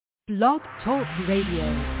Blog Talk Radio.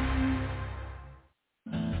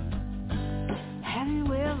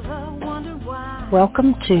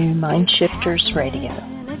 Welcome to MindShifters Radio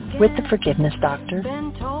with the Forgiveness Doctor,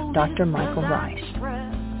 Dr. Michael Ryce.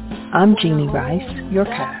 I'm Jeannie Ryce, your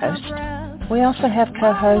co-host. We also have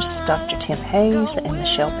co-hosts Dr. Tim Hayes and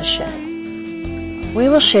Michelle Bechet. We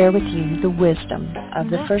will share with you the wisdom of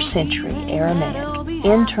the first century Aramaic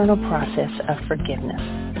internal process of forgiveness.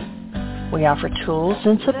 We offer tools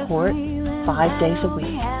and support 5 days a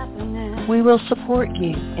week. We will support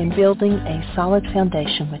you in building a solid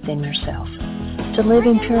foundation within yourself to live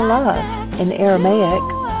in pure love, in Aramaic,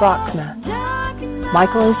 Rachna.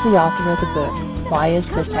 Michael is the author of the book, Why Is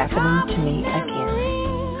This Happening to Me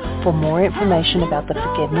Again? For more information about the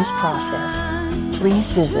forgiveness process, please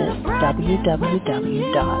visit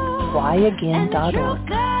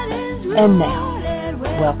www.whyagain.org. And now,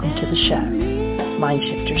 welcome to the show,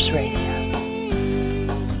 MindShifters Radio.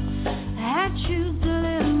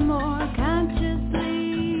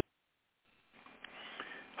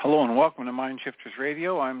 Hello and welcome to MindShifters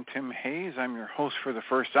Radio. I'm Tim Hayes. I'm your host for the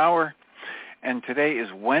first hour, and today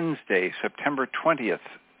is Wednesday, September 20th,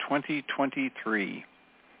 2023.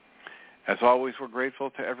 As always, we're grateful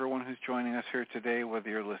to everyone who's joining us here today, whether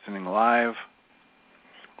you're listening live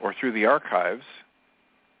or through the archives,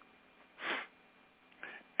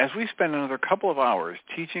 as we spend another couple of hours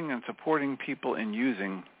teaching and supporting people in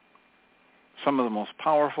using some of the most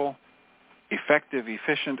powerful, effective,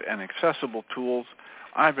 efficient, and accessible tools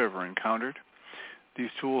I've ever encountered. These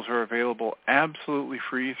tools are available absolutely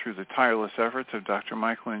free through the tireless efforts of Dr.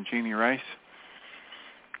 Michael and Jeannie Ryce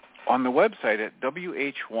on the website at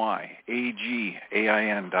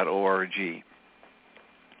whyagain.org. If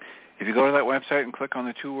you go to that website and click on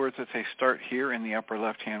the two words that say Start Here in the upper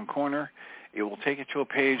left-hand corner, it will take you to a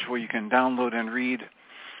page where you can download and read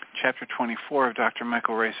Chapter 24 of Dr.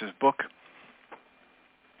 Michael Ryce's book.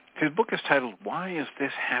 His book is titled, Why Is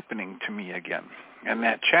This Happening to Me Again? And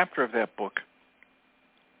that chapter of that book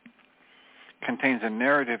contains a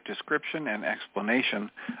narrative description and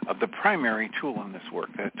explanation of the primary tool in this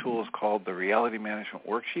work. That tool is called the Reality Management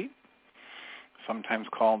Worksheet, sometimes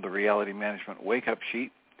called the Reality Management Wake-Up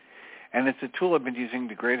Sheet. And it's a tool I've been using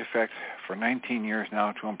to great effect for 19 years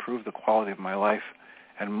now to improve the quality of my life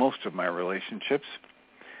and most of my relationships,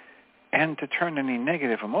 and to turn any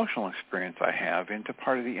negative emotional experience I have into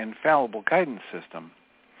part of the infallible guidance system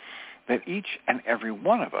that each and every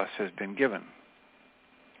one of us has been given.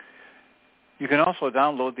 You can also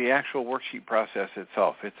download the actual worksheet process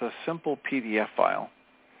itself. It's a simple PDF file.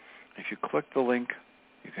 If you click the link,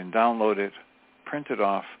 you can download it, print it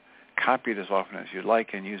off, copy it as often as you'd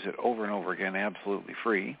like, and use it over and over again absolutely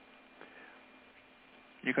free.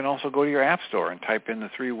 You can also go to your app store and type in the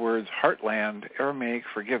three words Heartland Aramaic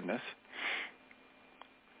Forgiveness.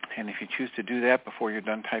 And if you choose to do that before you're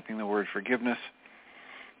done typing the word forgiveness,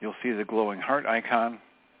 you'll see the glowing heart icon.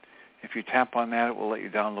 If you tap on that, it will let you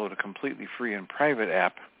download a completely free and private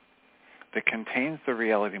app that contains the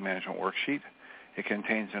Reality Management Worksheet. It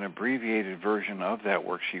contains an abbreviated version of that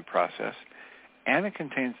worksheet process, and it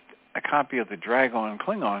contains a copy of the Dragon and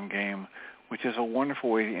Klingon game, which is a wonderful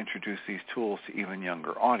way to introduce these tools to even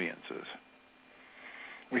younger audiences.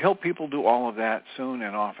 We hope people do all of that soon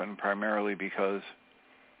and often, primarily because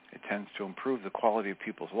it tends to improve the quality of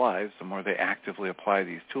people's lives the more they actively apply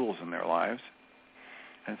these tools in their lives.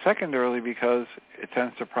 And secondarily, because it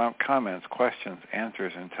tends to prompt comments, questions,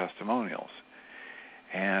 answers, and testimonials.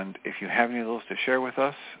 And if you have any of those to share with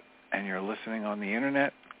us and you're listening on the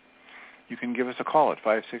Internet, you can give us a call at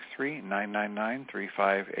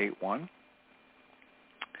 563-999-3581.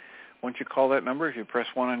 Once you call that number, if you press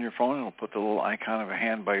 1 on your phone, it'll put the little icon of a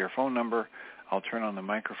hand by your phone number. I'll turn on the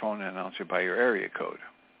microphone and announce you by your area code.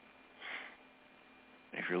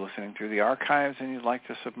 If you're listening through the archives and you'd like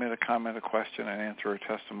to submit a comment, a question, an answer, or a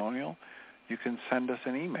testimonial, you can send us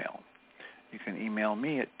an email. You can email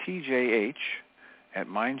me at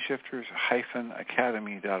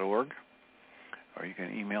tjh@mindshifters-academy.org, or you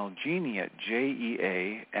can email Jeanie at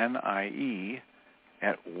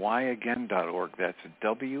jeanie@whyagain.org. That's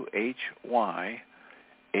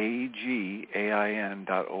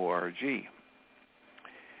whyagain.org.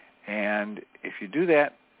 And if you do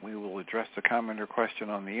that, we will address the comment or question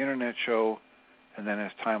on the Internet show, and then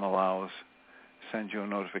as time allows, send you a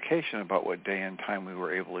notification about what day and time we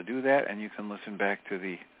were able to do that, and you can listen back to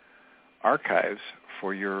the archives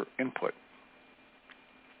for your input.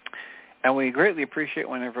 And we greatly appreciate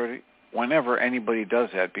whenever anybody does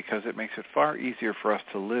that, because it makes it far easier for us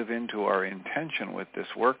to live into our intention with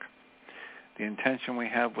this work. The intention we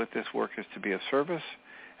have with this work is to be of service,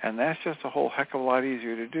 and that's just a whole heck of a lot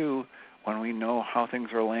easier to do when we know how things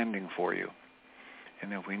are landing for you.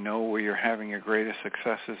 And if we know where you're having your greatest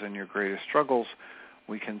successes and your greatest struggles,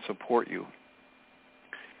 we can support you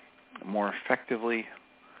more effectively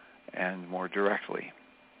and more directly.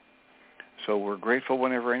 So we're grateful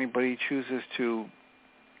whenever anybody chooses to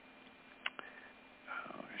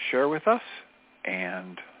share with us,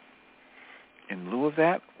 and in lieu of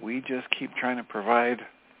that, we just keep trying to provide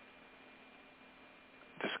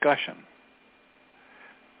discussion,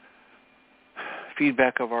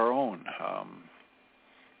 feedback of our own,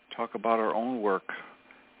 talk about our own work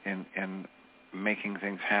in making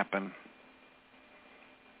things happen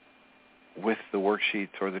with the worksheets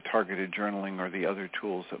or the targeted journaling or the other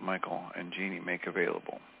tools that Michael and Jeannie make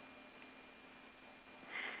available.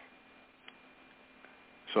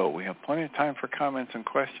 So we have plenty of time for comments and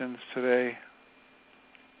questions today.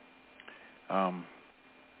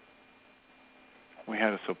 We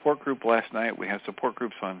had a support group last night. We have support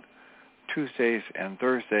groups on Tuesdays and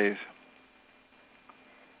Thursdays.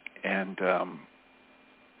 And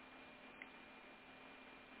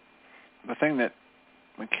the thing that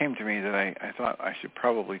came to me that I thought I should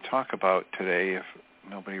probably talk about today, if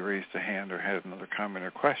nobody raised a hand or had another comment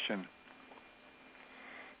or question,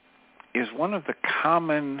 is one of the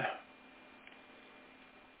common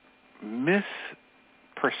misperceptions,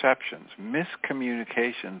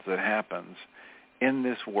 miscommunications that happens in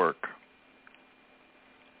this work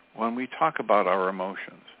when we talk about our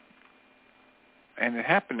emotions. And it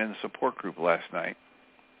happened in the support group last night.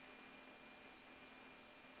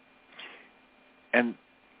 And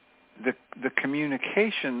the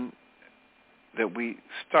communication that we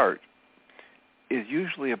start is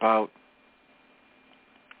usually about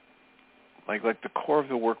like the core of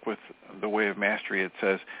the work with the Way of Mastery. It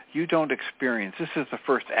says, you don't experience, this is the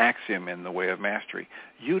first axiom in the Way of Mastery,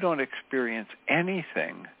 you don't experience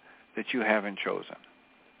anything that you haven't chosen.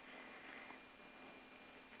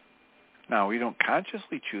 Now, we don't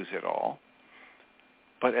consciously choose it all,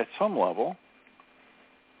 but at some level,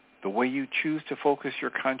 the way you choose to focus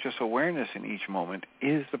your conscious awareness in each moment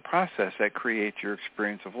is the process that creates your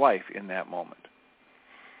experience of life in that moment.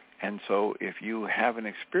 And so if you have an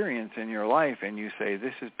experience in your life and you say,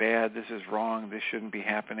 this is bad, this is wrong, this shouldn't be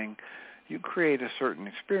happening, you create a certain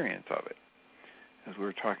experience of it. As we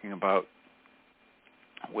were talking about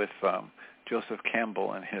with Joseph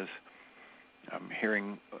Campbell and his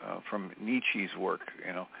hearing from Nietzsche's work,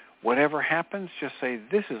 whatever happens, just say,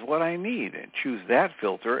 this is what I need, and choose that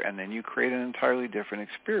filter, and then you create an entirely different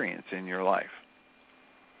experience in your life.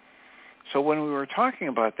 So when we were talking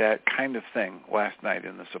about that kind of thing last night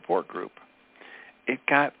in the support group, it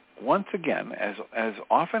got, once again, as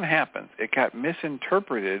often happens, it got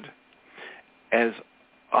misinterpreted as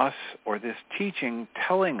us or this teaching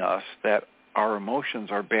telling us that our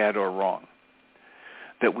emotions are bad or wrong,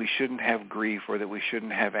 that we shouldn't have grief or that we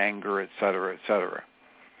shouldn't have anger, et cetera, et cetera.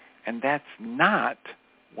 And that's not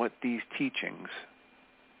what these teachings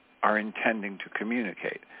are intending to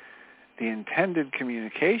communicate. The intended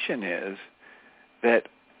communication is that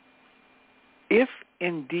if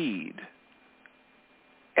indeed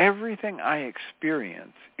everything I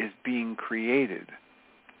experience is being created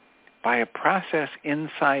by a process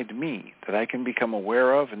inside me that I can become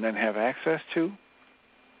aware of and then have access to,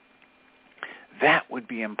 that would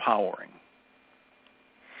be empowering.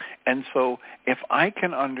 And so if I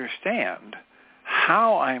can understand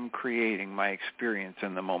how I'm creating my experience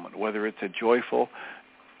in the moment, whether it's a joyful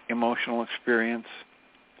emotional experience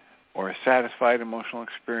or a satisfied emotional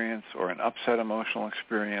experience or an upset emotional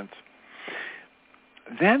experience,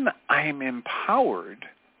 then I am empowered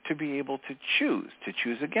to be able to choose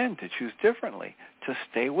again, to choose differently, to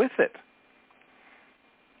stay with it.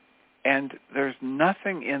 And there's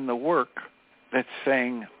nothing in the work that's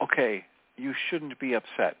saying, okay, you shouldn't be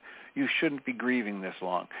upset. You shouldn't be grieving this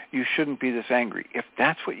long. You shouldn't be this angry. If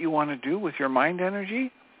that's what you want to do with your mind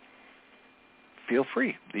energy, feel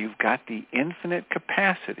free. You've got the infinite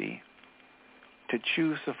capacity to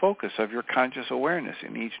choose the focus of your conscious awareness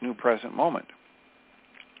in each new present moment.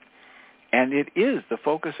 And it is the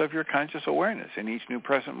focus of your conscious awareness in each new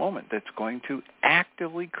present moment that's going to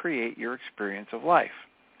actively create your experience of life.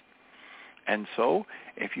 And so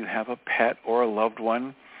if you have a pet or a loved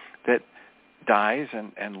one that dies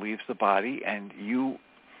and leaves the body, and you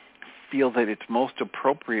feel that it's most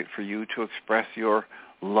appropriate for you to express your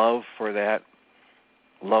love for that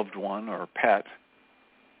loved one or pet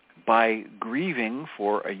by grieving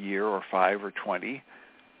for a year or 5 or 20,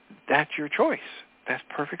 that's your choice. That's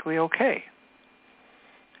perfectly okay.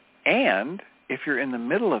 And if you're in the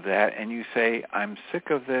middle of that and you say, I'm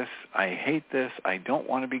sick of this, I hate this, I don't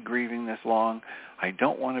want to be grieving this long, I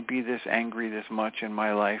don't want to be this angry this much in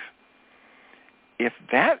my life, if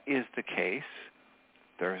that is the case,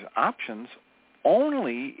 there's options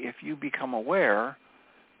only if you become aware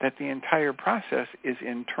that the entire process is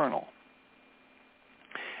internal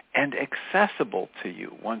and accessible to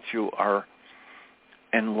you once you are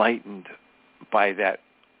enlightened by that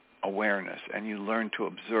awareness and you learn to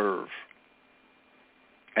observe.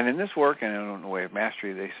 And in this work, and in the way of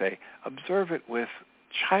mastery, they say, observe it with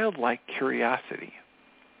childlike curiosity.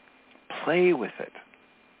 Play with it.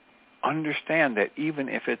 Understand that even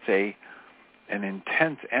if it's an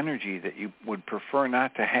intense energy that you would prefer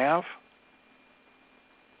not to have,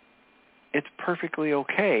 it's perfectly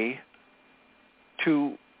okay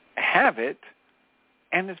to have it,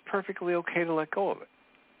 and it's perfectly okay to let go of it.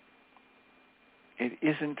 It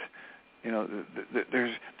isn't,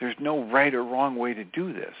 there's no right or wrong way to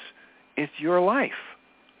do this. It's your life.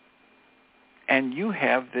 And you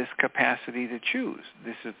have this capacity to choose.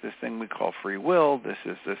 This is this thing we call free will. This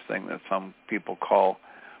is this thing that some people call,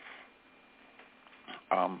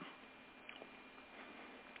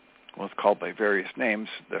 it's called by various names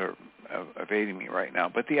that are evading me right now.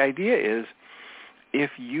 But the idea is,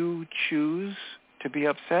 if you choose to be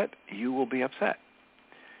upset, you will be upset.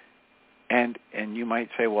 And you might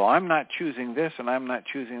say, well, I'm not choosing this and I'm not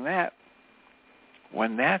choosing that.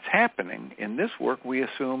 When that's happening, in this work, we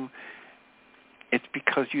assume it's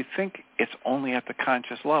because you think it's only at the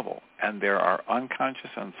conscious level. And there are unconscious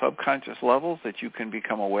and subconscious levels that you can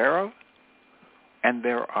become aware of. And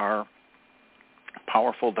there are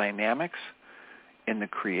powerful dynamics in the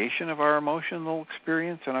creation of our emotional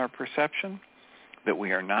experience and our perception that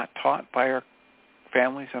we are not taught by our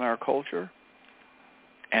families and our culture.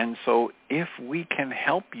 And so if we can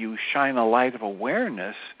help you shine a light of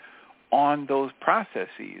awareness on those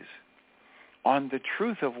processes, on the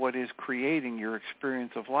truth of what is creating your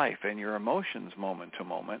experience of life and your emotions moment to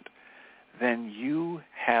moment, then you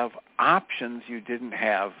have options you didn't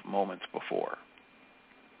have moments before.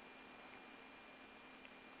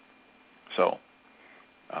 So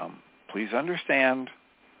please understand,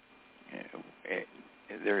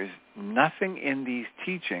 there is nothing in these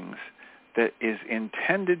teachings that is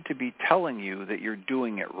intended to be telling you that you're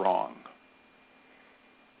doing it wrong.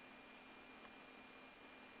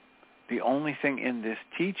 The only thing in this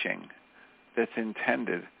teaching that's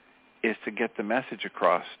intended is to get the message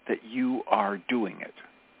across that you are doing it.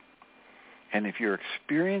 And if you're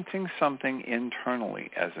experiencing something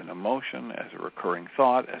internally as an emotion, as a recurring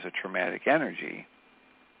thought, as a traumatic energy,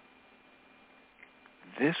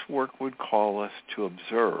 this work would call us to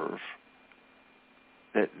observe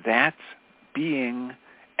that that's being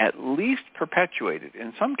at least perpetuated.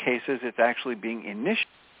 In some cases, it's actually being initiated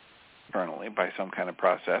internally by some kind of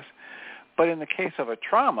process. But in the case of a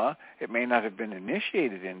trauma, it may not have been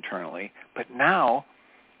initiated internally, but now,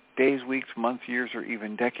 days, weeks, months, years, or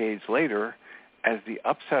even decades later, as the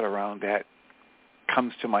upset around that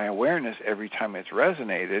comes to my awareness every time it's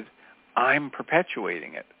resonated, I'm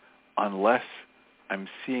perpetuating it unless I'm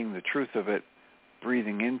seeing the truth of it,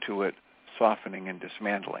 breathing into it, softening and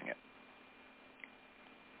dismantling it.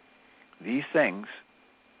 These things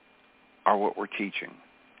are what we're teaching.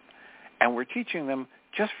 And we're teaching them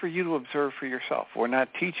just for you to observe for yourself. We're not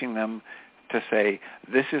teaching them to say,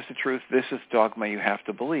 this is the truth, this is dogma you have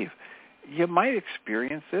to believe. You might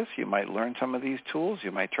experience this, you might learn some of these tools,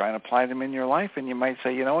 you might try and apply them in your life, and you might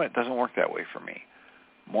say, you know what, it doesn't work that way for me.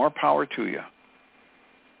 More power to you.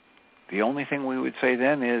 The only thing we would say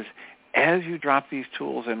then is, as you drop these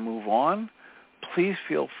tools and move on, please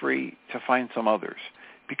feel free to find some others.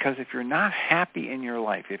 Because if you're not happy in your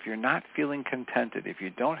life, if you're not feeling contented, if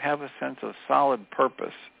you don't have a sense of solid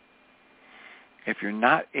purpose, if you're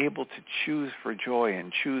not able to choose for joy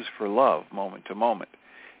and choose for love moment to moment,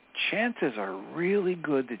 chances are really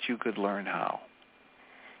good that you could learn how.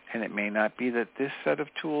 And it may not be that this set of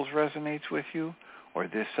tools resonates with you or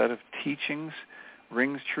this set of teachings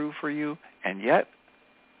rings true for you, and yet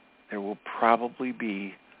there will probably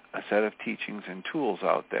be a set of teachings and tools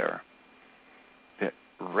out there that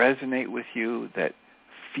resonate with you, that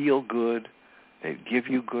feel good, that give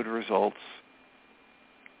you good results,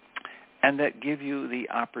 and that give you the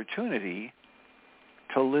opportunity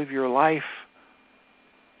to live your life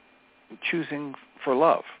choosing for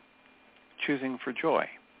love, choosing for joy,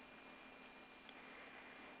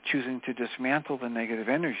 choosing to dismantle the negative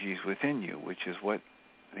energies within you, which is what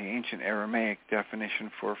the ancient Aramaic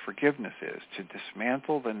definition for forgiveness is, to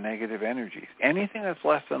dismantle the negative energies. Anything that's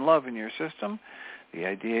less than love in your system, the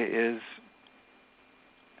idea is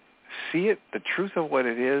see it, the truth of what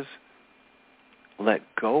it is, let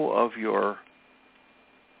go of your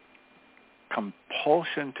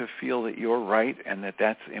compulsion to feel that you're right and that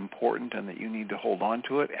that's important and that you need to hold on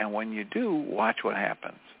to it. And when you do, watch what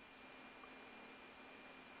happens.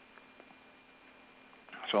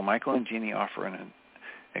 So Michael and Jeanie offer an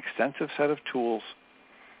extensive set of tools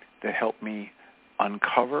that help me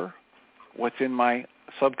uncover what's in my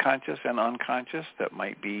subconscious and unconscious that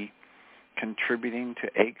might be contributing to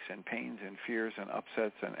aches and pains and fears and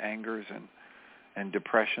upsets and angers and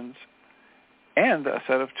depressions, and a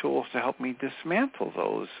set of tools to help me dismantle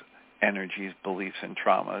those energies, beliefs, and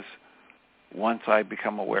traumas once I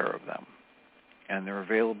become aware of them. And they're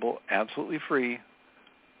available absolutely free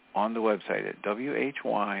on the website at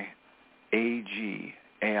whyagain.org.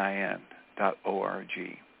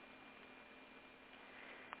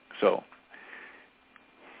 So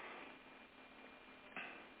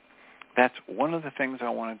that's one of the things I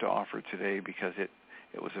wanted to offer today, because it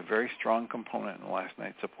was a very strong component in last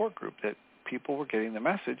night's support group, that people were getting the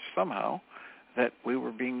message somehow that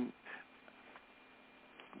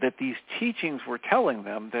that these teachings were telling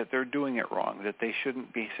them that they're doing it wrong, that they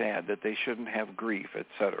shouldn't be sad, that they shouldn't have grief,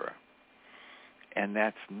 etc. And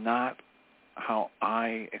that's not how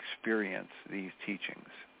I experience these teachings.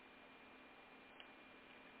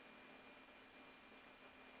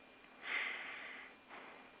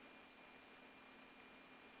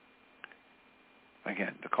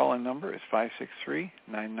 Again, the call-in number is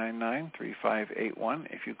 563-999-3581.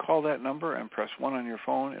 If you call that number and press 1 on your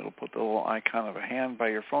phone, it'll put the little icon of a hand by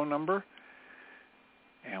your phone number.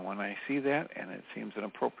 And when I see that and it seems an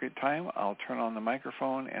appropriate time, I'll turn on the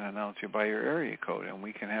microphone and announce you by your area code, and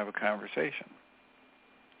we can have a conversation.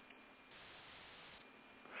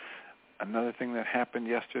 Another thing that happened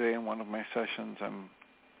yesterday in one of my sessions,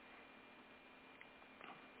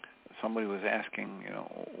 somebody was asking,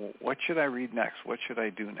 what should I read next? What should I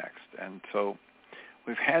do next? And so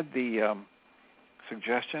we've had the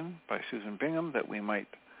suggestion by Susan Bingham that we might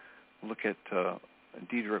look at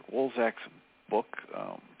Diederik Wolzak's book,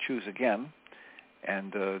 Choose Again,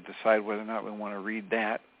 and decide whether or not we want to read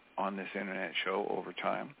that on this internet show over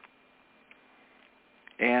time.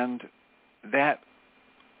 And that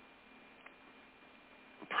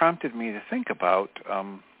prompted me to think about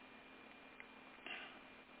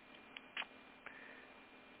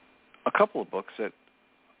a couple of books that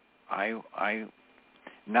I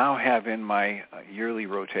now have in my yearly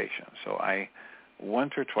rotation. So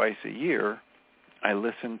once or twice a year, I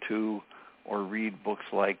listen to or read books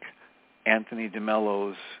like Anthony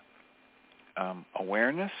DeMello's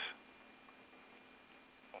Awareness,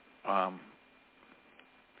 and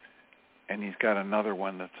he's got another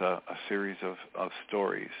one that's a series of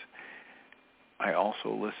stories. I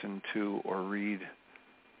also listen to or read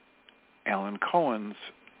Alan Cohen's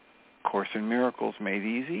Course in Miracles Made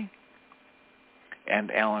Easy,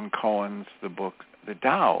 and Alan Cohen's the book The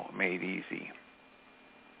Tao Made Easy.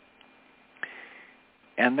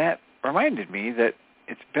 And that reminded me that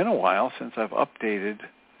it's been a while since I've updated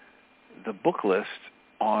the book list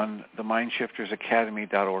on the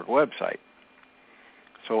MindShiftersAcademy.org website.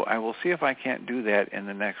 So I will see if I can't do that in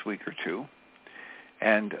the next week or two.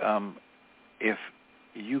 And if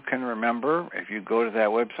you can remember, if you go to that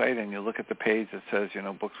website and you look at the page that says,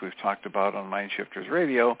 books we've talked about on MindShifters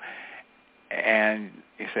Radio, and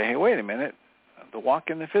you say, hey, wait a minute, The Walk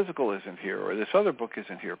in the Physical isn't here, or this other book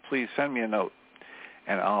isn't here, please send me a note,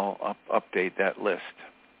 and I'll update that list.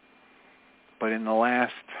 But in the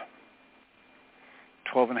last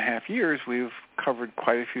 12 and a half years, we've covered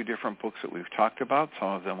quite a few different books that we've talked about. Some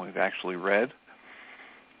of them we've actually read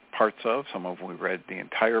parts of. Some of them we've read the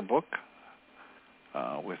entire book.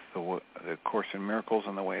 With the Course in Miracles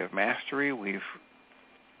and the Way of Mastery, we've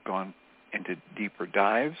gone into deeper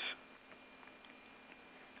dives.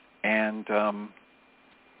 And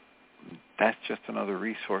that's just another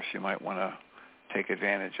resource you might want to take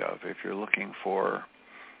advantage of. If you're looking for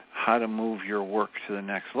how to move your work to the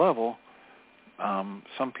next level,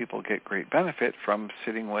 some people get great benefit from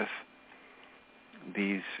sitting with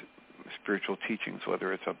these spiritual teachings,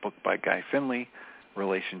 whether it's a book by Guy Finley.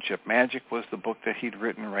 Relationship Magic was the book that he'd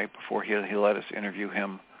written right before he let us interview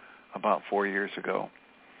him about 4 years ago.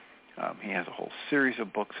 He has a whole series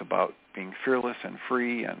of books about being fearless and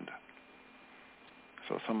free, and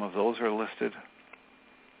so some of those are listed.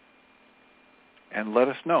 And let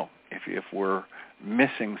us know if we're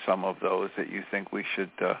missing some of those that you think we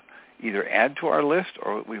should either add to our list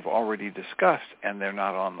or we've already discussed and they're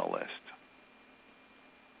not on the list.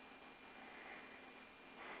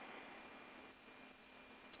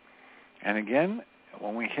 And again,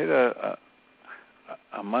 when we hit a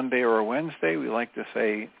Monday or a Wednesday, we like to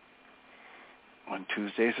say on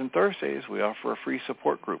Tuesdays and Thursdays we offer a free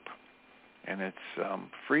support group. And it's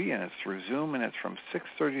free, and it's through Zoom, and it's from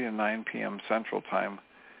 6:30 to 9 p.m. Central Time,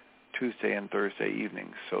 Tuesday and Thursday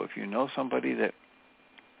evenings. So if you know somebody that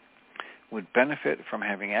would benefit from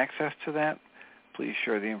having access to that, please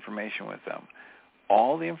share the information with them.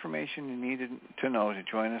 All the information you need to know to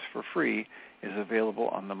join us for free is available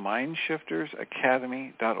on the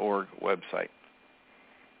MindShiftersAcademy.org website.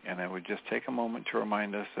 And I would just take a moment to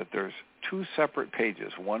remind us that there's 2 separate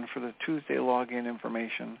pages, one for the Tuesday login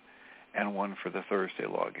information and one for the Thursday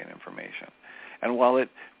login information. And while it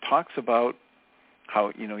talks about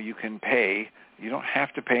how, you can pay, you don't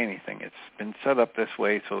have to pay anything. It's been set up this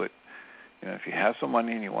way so that, if you have some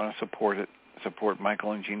money and you want to support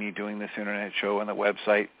Michael and Jeanie doing this internet show and the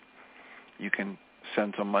website, you can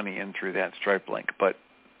send some money in through that Stripe link. But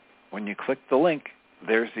when you click the link,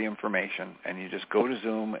 there's the information, and you just go to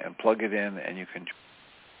Zoom and plug it in, and you can.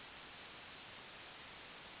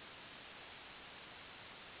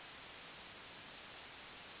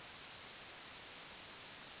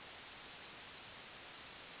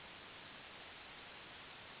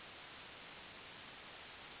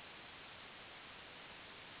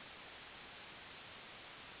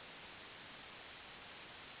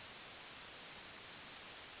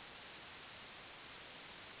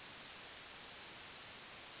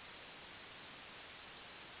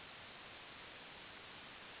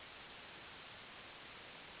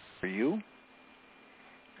 For you.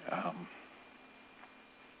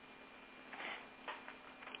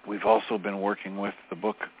 We've also been working with the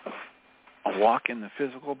book A Walk in the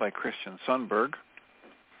Physical by Christian Sundberg,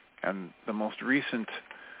 and the most recent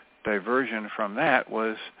diversion from that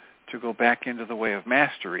was to go back into the Way of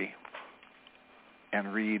Mastery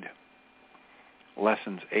and read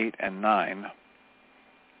lessons 8 and 9,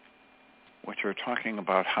 which are talking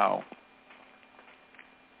about how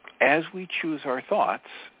as we choose our thoughts,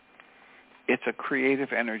 it's a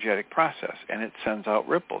creative, energetic process, and it sends out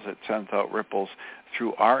ripples. It sends out ripples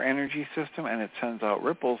through our energy system, and it sends out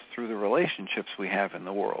ripples through the relationships we have in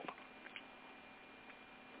the world.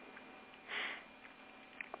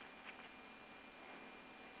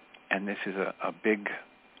 And this is a big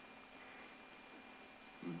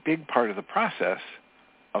part of the process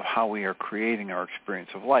of how we are creating our experience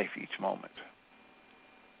of life each moment.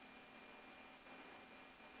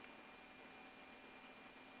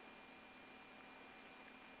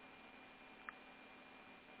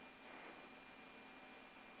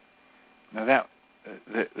 Now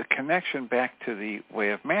the connection back to the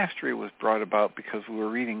Way of Mastery was brought about because we were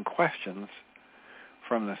reading questions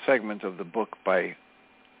from the segment of the book by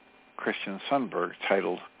Christian Sundberg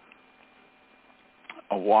titled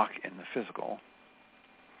A Walk in the Physical.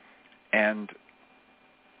 And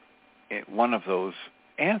one of those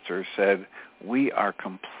answers said, we are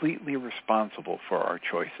completely responsible for our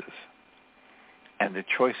choices. And the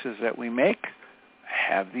choices that we make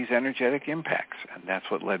have these energetic impacts, and that's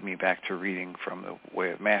what led me back to reading from the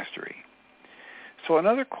Way of Mastery. So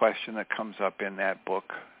another question that comes up in that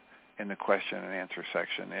book, in the question and answer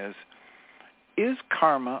section, is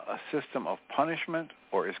karma a system of punishment,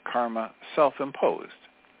 or is karma self-imposed?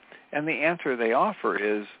 And the answer they offer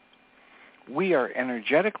is, we are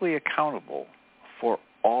energetically accountable for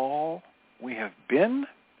all we have been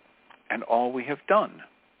and all we have done.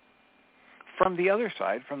 From the other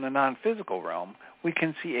side, from the non-physical realm, we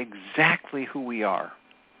can see exactly who we are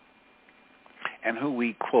and who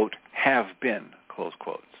we, quote, have been, close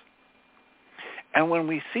quotes. And when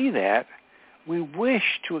we see that, we wish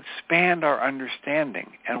to expand our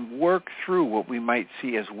understanding and work through what we might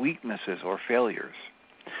see as weaknesses or failures.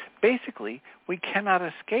 Basically, we cannot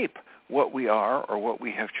escape what we are or what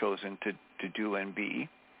we have chosen to do and be.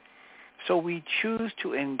 So we choose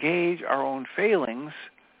to engage our own failings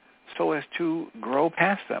so as to grow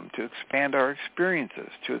past them, to expand our experiences,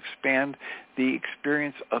 to expand the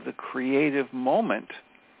experience of the creative moment,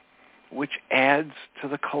 which adds to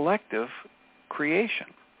the collective creation.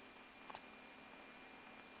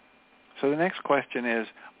 So the next question is,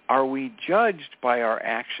 are we judged by our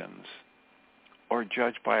actions or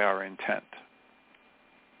judged by our intent?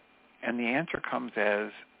 And the answer comes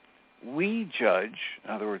as, we judge,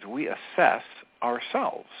 in other words, we assess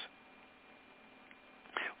ourselves.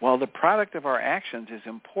 While the product of our actions is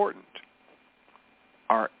important,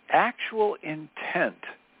 our actual intent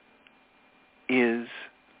is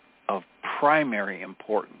of primary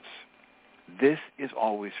importance. This is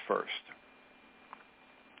always first.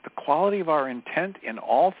 The quality of our intent in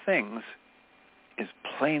all things is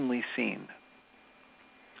plainly seen.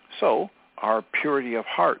 So, our purity of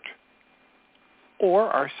heart or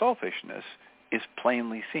our selfishness is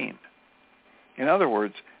plainly seen. In other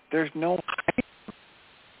words, there's no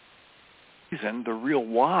reason, the real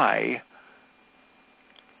why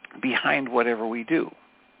behind whatever we do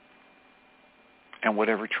and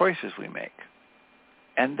whatever choices we make.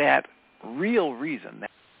 And that real reason,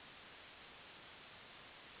 that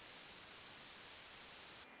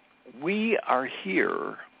we are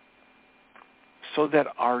here so that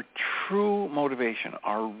our true motivation,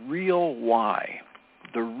 our real why,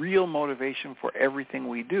 the real motivation for everything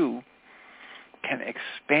we do can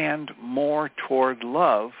expand more toward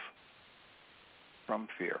love from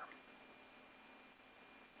fear.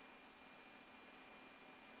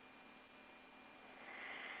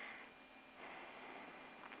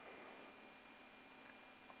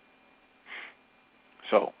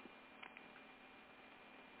 So,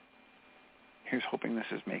 here's hoping this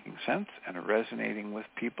is making sense and resonating with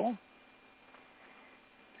people.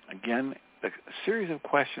 Again, a series of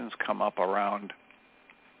questions come up around,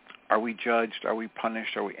 are we judged, are we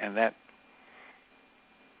punished, and that,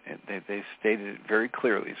 they stated it very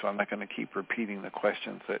clearly, so I'm not going to keep repeating the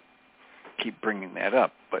questions that keep bringing that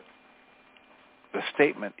up, but the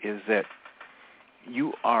statement is that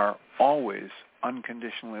you are always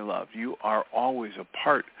unconditionally loved. You are always a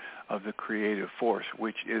part of the creative force,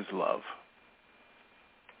 which is love.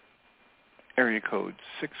 Area code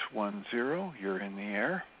 610, you're in the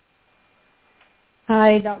air.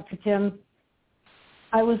 Hi, Dr. Tim.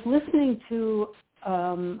 I was listening to,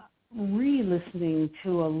 re-listening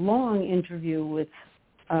to a long interview with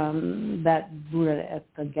that Buddha at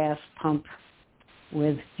the gas pump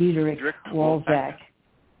with Diederik Walzak.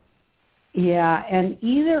 Yeah, and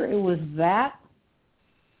either it was that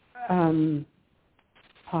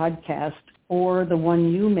podcast or the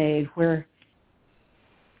one you made where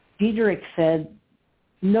Diederik said,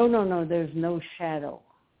 no, there's no shadow.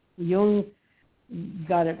 Jung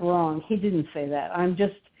got it wrong. He didn't say that.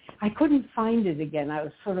 I couldn't find it again. I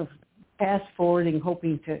was sort of fast-forwarding,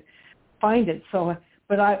 hoping to find it.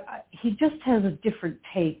 He just has a different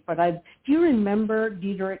take. But do you remember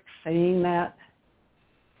Diederik saying that?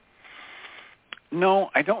 No,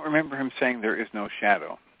 I don't remember him saying there is no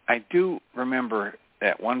shadow. I do remember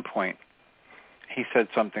at one point he said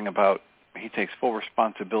something about he takes full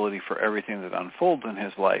responsibility for everything that unfolds in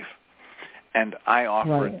his life. And I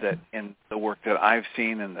offered that in the work that I've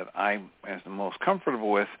seen and that I'm as the most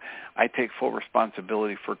comfortable with, I take full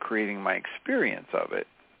responsibility for creating my experience of it,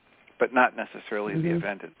 but not necessarily the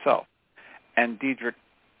event itself. And Diederik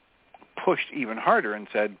pushed even harder and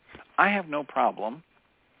said, I have no problem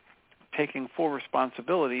taking full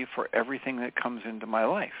responsibility for everything that comes into my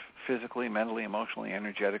life, physically, mentally, emotionally,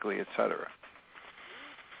 energetically, etc.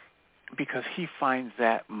 Because he finds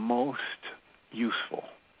that most useful.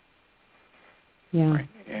 Yeah. Right.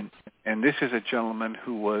 And this is a gentleman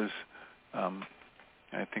who was,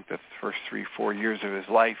 I think the first 3-4 years of his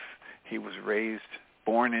life, he was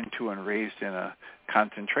born into and raised in a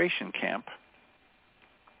concentration camp,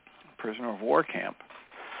 prisoner of war camp,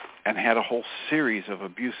 and had a whole series of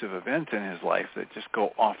abusive events in his life that just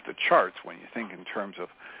go off the charts when you think in terms of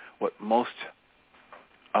what most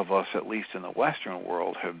of us, at least in the Western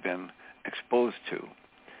world, have been exposed to.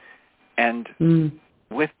 And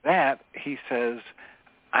with that, he says,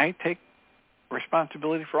 I take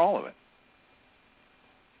responsibility for all of it.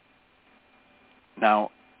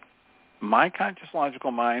 Now, my conscious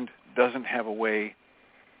logical mind doesn't have a way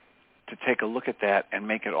to take a look at that and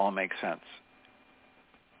make it all make sense.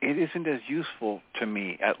 It isn't as useful to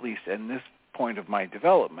me, at least in this point of my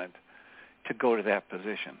development, to go to that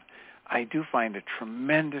position. I do find a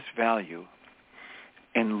tremendous value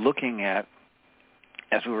in looking at,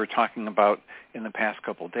 as we were talking about in the past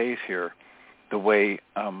couple of days here, the way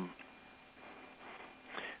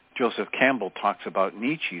Joseph Campbell talks about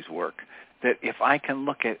Nietzsche's work, that if I can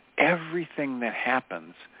look at everything that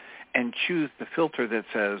happens and choose the filter that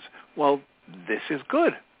says, well, this is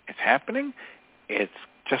good. It's happening. It's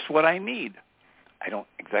just what I need. I don't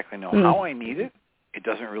exactly know how I need it. It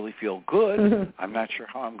doesn't really feel good. I'm not sure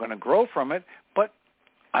how I'm going to grow from it, but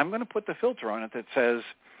I'm going to put the filter on it that says,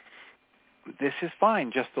 this is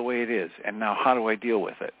fine just the way it is, and now how do I deal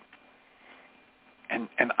with it? And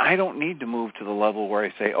I don't need to move to the level where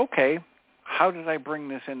I say, okay, how did I bring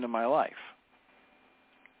this into my life?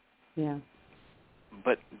 Yeah.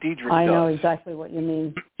 But Diederik does. I know exactly what you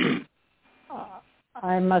mean.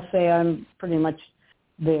 I must say I'm pretty much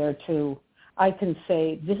there, too. I can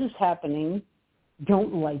say, this is happening,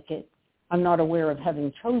 don't like it. I'm not aware of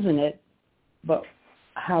having chosen it, but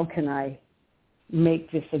how can I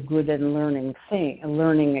make this a good and learning thing, a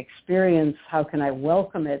learning experience? How can I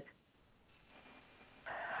welcome it?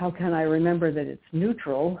 How can I remember that it's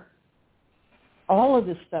neutral? All of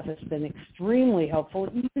this stuff has been extremely helpful,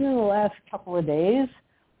 even in the last couple of days,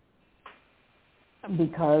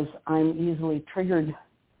 because I'm easily triggered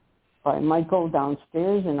by Michael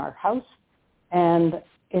downstairs in our house. And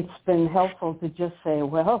it's been helpful to just say,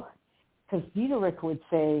 well, because Diederik would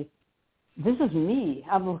say, this is me.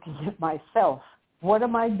 I'm looking at myself. What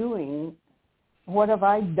am I doing? What have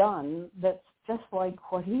I done that's just like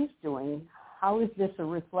what he's doing? How is this a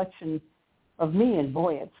reflection of me? And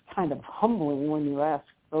boy, it's kind of humbling when you ask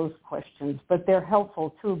those questions, but they're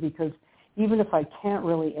helpful too, because even if I can't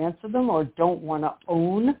really answer them or don't want to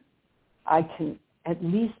own, I can at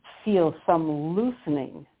least feel some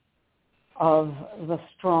loosening of the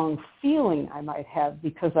strong feeling I might have,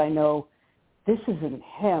 because I know this isn't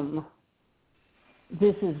him.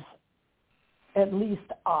 This is at least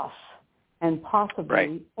us, and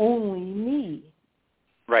possibly only me.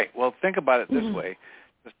 Right. Well, think about it this way.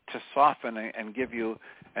 To soften and give you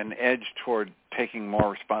an edge toward taking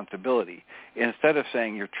more responsibility. Instead of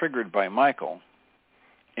saying you're triggered by Michael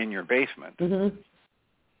in your basement,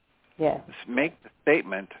 make the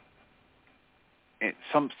statement,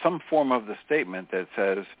 some form of the statement that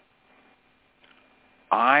says,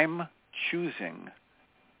 I'm choosing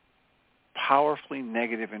powerfully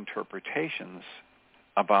negative interpretations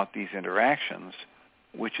about these interactions,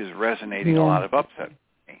 which is resonating a lot of upset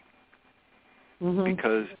with me.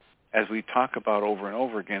 Because as we talk about over and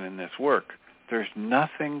over again in this work, there's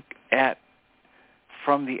nothing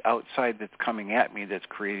from the outside that's coming at me that's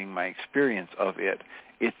creating my experience of it.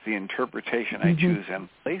 It's the interpretation I choose and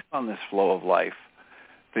place on this flow of life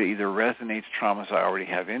that either resonates traumas I already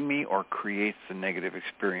have in me or creates the negative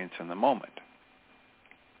experience in the moment.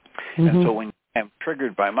 And so when I'm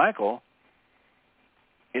triggered by Michael,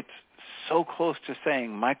 it's so close to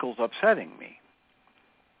saying Michael's upsetting me.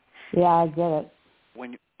 Yeah, I get it.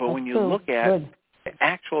 When you look at the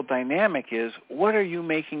actual dynamic is, what are you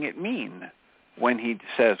making it mean when he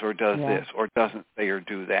says or does this or doesn't say or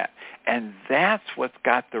do that? And that's what's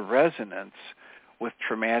got the resonance with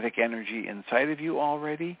traumatic energy inside of you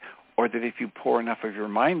already, or that if you pour enough of your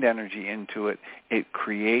mind energy into it, it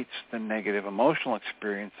creates the negative emotional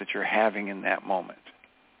experience that you're having in that moment.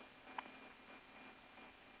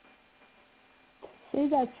 Say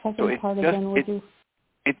that second part again, would you?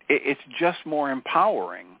 It's just more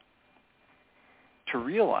empowering to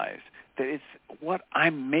realize that it's what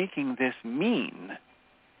I'm making this mean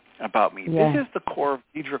about me. Yeah. This is the core of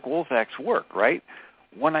Diederik Wolfak's work, right?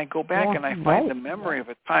 When I go back and I find the memory of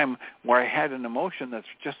a time where I had an emotion that's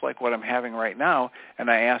just like what I'm having right now,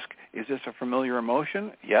 and I ask, is this a familiar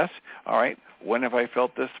emotion? Yes. All right. When have I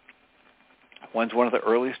felt this? When's one of the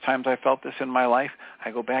earliest times I felt this in my life?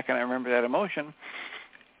 I go back and I remember that emotion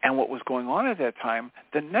and what was going on at that time.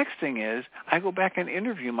 The next thing is I go back and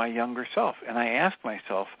interview my younger self, and I ask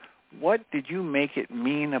myself, what did you make it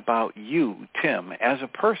mean about you, Tim, as a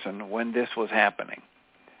person when this was happening?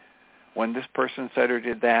 When this person said or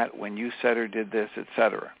did that, when you said or did this,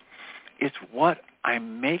 etc. It's what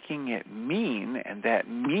I'm making it mean, and that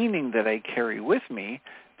meaning that I carry with me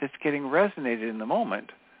that's getting resonated in the moment,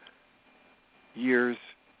 years,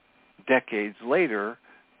 decades later,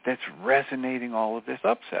 that's resonating all of this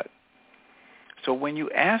upset. So when you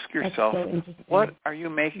ask yourself, what are you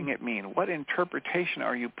making it mean? What interpretation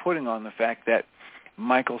are you putting on the fact that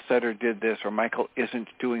Michael said or did this, or Michael isn't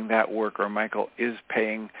doing that work, or Michael is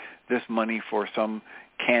paying this money for some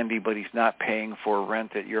candy, but he's not paying for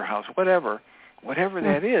rent at your house, whatever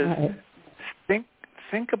that is,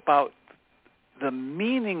 think about the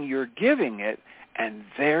meaning you're giving it, and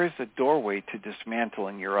there's a doorway to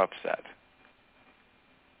dismantling your upset.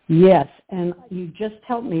 Yes, and you just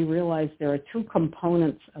helped me realize there are two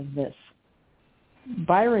components of this.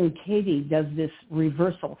 Byron Katie does this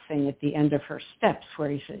reversal thing at the end of her steps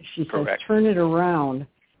where she says, turn it around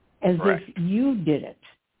as if you did it.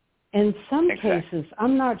 In some cases,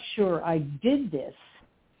 I'm not sure I did this,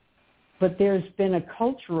 but there's been a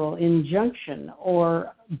cultural injunction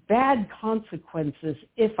or bad consequences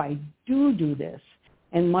if I do this.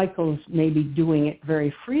 And Michael's maybe doing it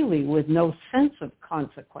very freely with no sense of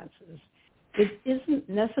consequences. It isn't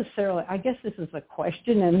necessarily, I guess this is a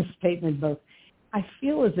question and a statement both. I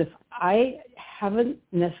feel as if I haven't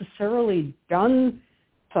necessarily done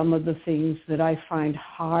some of the things that I find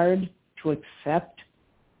hard to accept,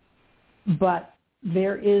 but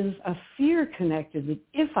there is a fear connected that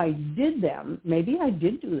if I did them, maybe I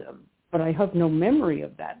did do them, but I have no memory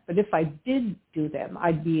of that. But if I did do them,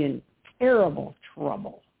 I'd be in terrible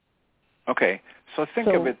trouble. Okay, so think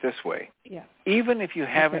of it this way. Yeah. Even if you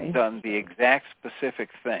haven't done the exact specific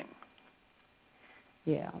thing,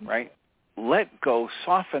 right? Let go,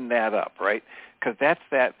 soften that up, right? Because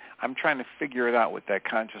I'm trying to figure it out with that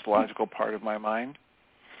conscious logical part of my mind.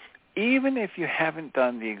 Even if you haven't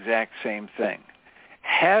done the exact same thing,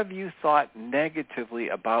 have you thought negatively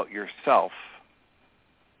about yourself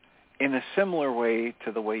in a similar way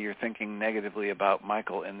to the way you're thinking negatively about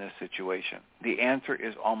Michael in this situation? The answer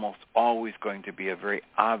is almost always going to be a very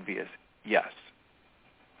obvious yes.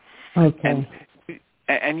 Okay.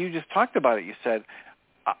 And you just talked about it. You said,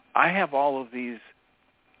 I have all of these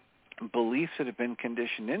beliefs that have been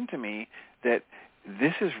conditioned into me that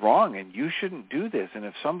this is wrong and you shouldn't do this. And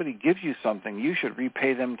if somebody gives you something, you should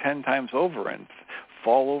repay them 10 times over and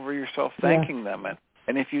fall over yourself thanking them.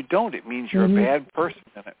 And if you don't, it means you're a bad person.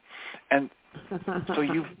 And so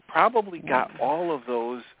you've probably got all of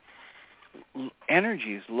those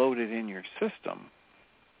energies loaded in your system.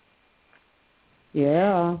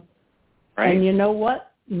 Yeah. Right? And you know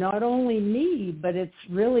what? Not only me, but it's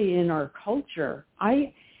really in our culture.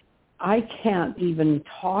 I can't even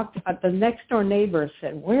talk. The next door neighbor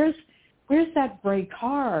said, where's that gray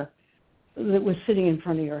car that was sitting in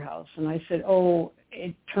front of your house? And I said, oh,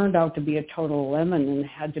 it turned out to be a total lemon and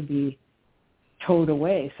had to be towed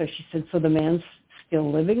away. So she said, so the man's still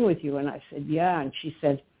living with you? And I said, yeah. And she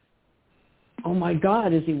said, oh my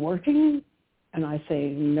God, is he working? And I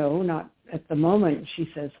say, no, not at the moment. She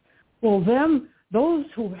says, well, those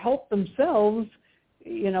who help themselves,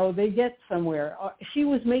 they get somewhere. She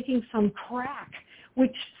was making some crack,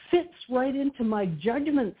 which fits right into my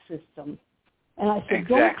judgment system. And I said,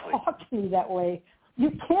 exactly. Don't talk to me that way.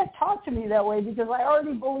 You can't talk to me that way because I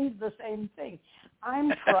already believe the same thing.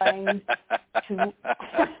 I'm trying to...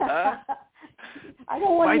 I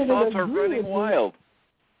don't want you to agree with me. My thoughts are running wild.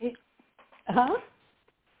 Huh?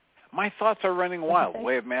 My thoughts are running wild. The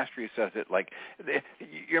Way of Mastery says it like,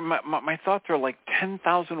 my thoughts are like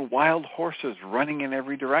 10,000 wild horses running in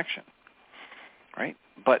every direction, right?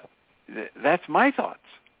 But that's my thoughts.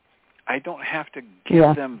 I don't have to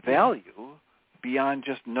give them value beyond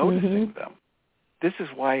just noticing them. This is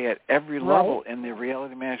why at every level in the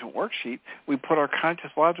reality management worksheet, we put our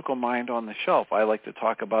conscious logical mind on the shelf. I like to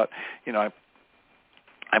talk about,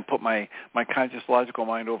 I put my conscious logical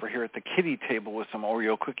mind over here at the kiddie table with some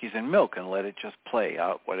Oreo cookies and milk and let it just play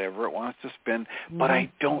out whatever it wants to spin, but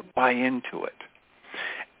I don't buy into it.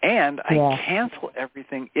 And I cancel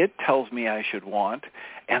everything it tells me I should want,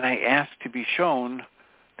 and I ask to be shown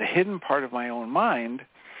the hidden part of my own mind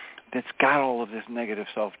that's got all of this negative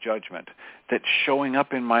self-judgment that's showing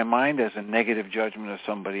up in my mind as a negative judgment of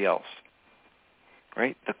somebody else.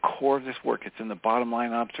 Right? The core of this work, it's in the bottom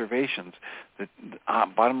line observations. The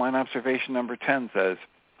bottom line observation number 10 says,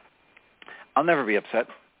 I'll never be upset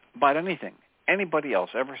about anything anybody else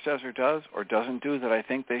ever says or does or doesn't do that I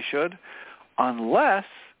think they should, unless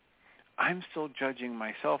I'm still judging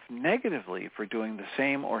myself negatively for doing the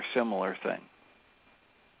same or similar thing.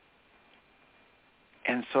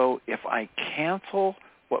 And so if I cancel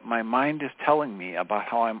what my mind is telling me about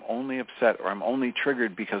how I'm only upset or I'm only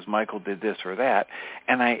triggered because Michael did this or that,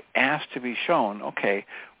 and I ask to be shown, okay,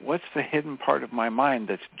 what's the hidden part of my mind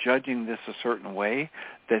that's judging this a certain way,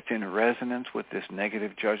 that's in resonance with this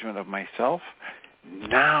negative judgment of myself?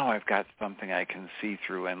 Now I've got something I can see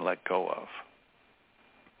through and let go of.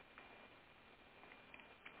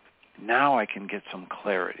 Now I can get some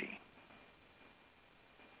clarity.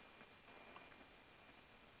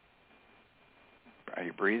 Are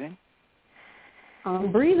you breathing?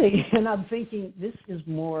 I'm breathing, and I'm thinking this is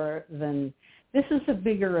a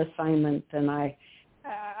bigger assignment than I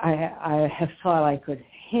have thought I could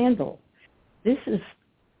handle. This is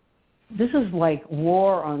like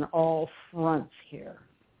war on all fronts here.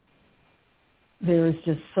 There is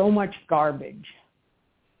just so much garbage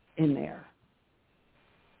in there.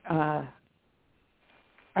 I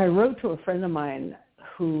wrote to a friend of mine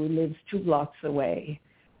who lives 2 blocks away,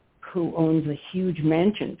 who owns a huge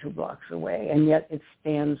mansion 2 blocks away, and yet it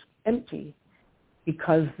stands empty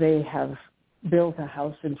because they have built a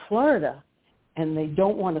house in Florida, and they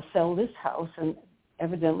don't want to sell this house, and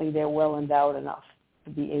evidently they're well endowed enough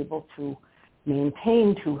to be able to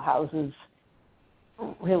maintain 2 houses,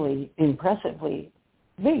 really impressively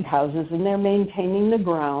big houses, and they're maintaining the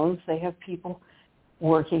grounds. They have people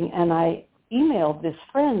working, and I emailed this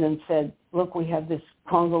friend and said, look, we have this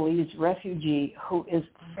Congolese refugee who is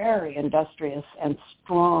very industrious and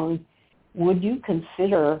strong. Would you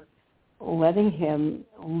consider letting him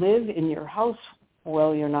live in your house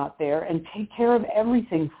while you're not there and take care of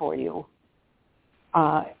everything for you?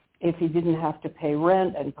 If he didn't have to pay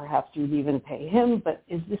rent, and perhaps you'd even pay him, but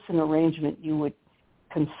is this an arrangement you would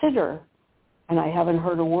consider? And I haven't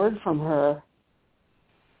heard a word from her.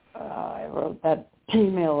 I wrote that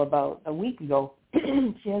email about a week ago.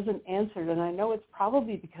 She hasn't answered, and I know it's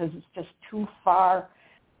probably because it's just too far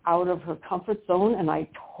out of her comfort zone, and I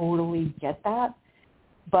totally get that.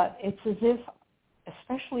 But it's as if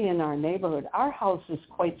especially in our neighborhood, our house is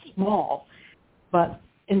quite small, but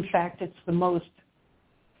in fact it's the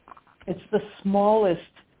smallest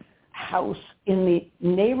house in the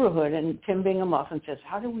neighborhood. And Tim Bingham often says,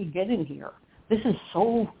 how do we get in here? This is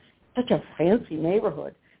such a fancy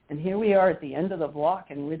neighborhood. And here we are at the end of the block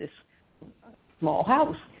and we're this small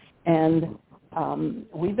house. And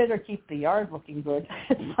we better keep the yard looking good.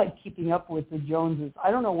 It's like keeping up with the Joneses.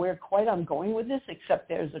 I don't know where quite I'm going with this, except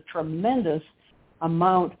there's a tremendous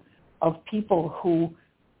amount of people who,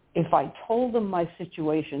 if I told them my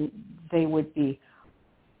situation, they would be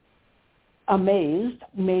amazed,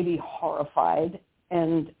 maybe horrified,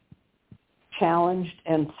 and challenged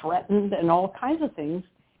and threatened and all kinds of things.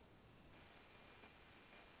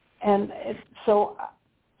 And so,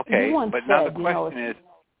 okay, but now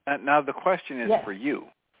the question is yes. for you.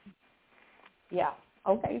 Yeah.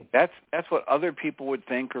 Okay. That's what other people would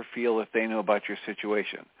think or feel if they knew about your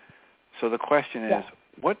situation. So the question is,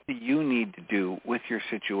 what do you need to do with your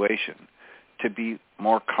situation to be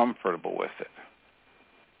more comfortable with it?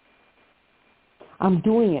 I'm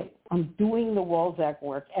doing it. I'm doing the Walzak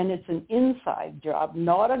work, and it's an inside job,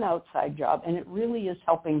 not an outside job, and it really is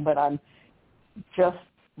helping, but I'm just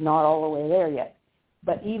not all the way there yet.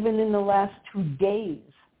 But even in the last 2 days,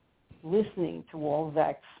 listening to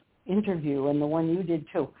Walzak's interview and the one you did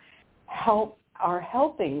too, are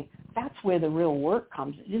helping. That's where the real work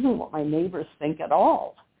comes. It isn't what my neighbors think at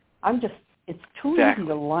all. It's too easy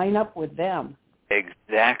to line up with them.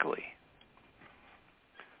 Exactly.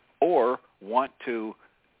 Or want to,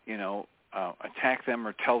 attack them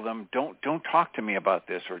or tell them, don't talk to me about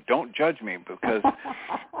this or don't judge me because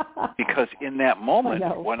in that moment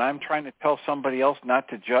when I'm trying to tell somebody else not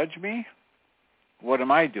to judge me, what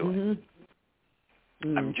am I doing? Mm-hmm.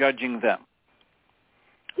 Mm-hmm. I'm judging them.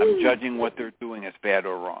 I'm judging what they're doing as bad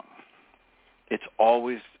or wrong. It's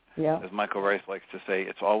always, as Michael Ryce likes to say,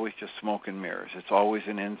 it's always just smoke and mirrors. It's always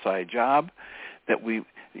an inside job that we've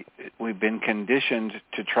been conditioned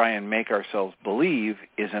to try and make ourselves believe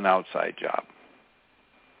is an outside job.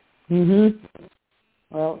 Mm-hmm.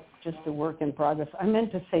 Well, just a work in progress. I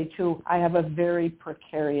meant to say, too, I have a very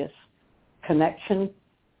precarious connection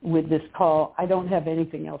with this call. I don't have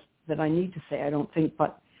anything else that I need to say, I don't think,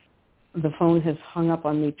 but the phone has hung up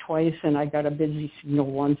on me twice, and I got a busy signal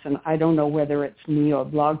once, and I don't know whether it's me or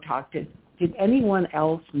Blog Talk. Did anyone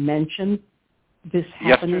else mention this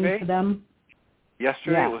happening to them?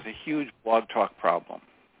 Yesterday it was a huge Blog Talk problem.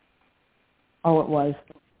 Oh, it was?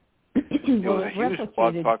 It was a huge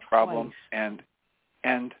Blog Talk problem, and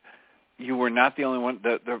you were not the only one.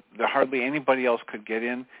 The hardly anybody else could get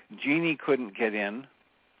in. Jeannie couldn't get in.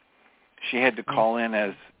 She had to call in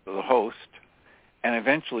as the host. And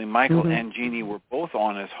eventually Michael and Jeannie were both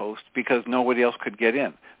on as hosts because nobody else could get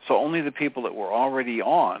in. So only the people that were already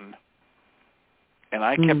on, and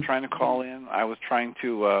I kept trying to call in. I was trying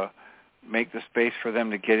to make the space for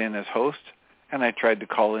them to get in as host, and I tried to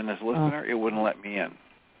call in as listener. It wouldn't let me in.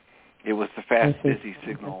 It was the fast, busy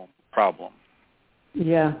signal problem.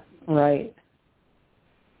 Yeah, right.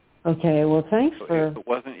 Okay, well, thanks for... It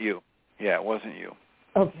wasn't you. Yeah, it wasn't you.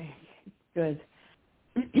 Okay, good.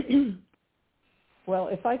 Well,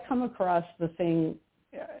 if I come across the thing,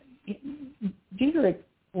 Dietrich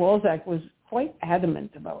Walzak was quite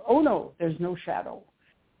adamant about, oh, no, there's no shadow.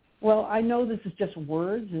 Well, I know this is just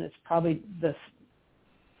words, and it's probably this,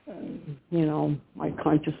 my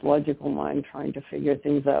conscious logical mind trying to figure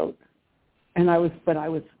things out. And I was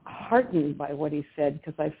heartened by what he said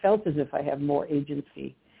because I felt as if I have more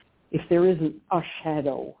agency. If there isn't a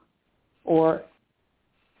shadow, or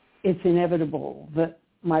it's inevitable that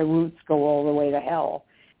my roots go all the way to hell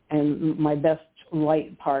and my best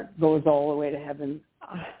light part goes all the way to heaven,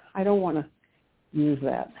 I don't want to use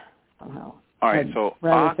that somehow. All right, so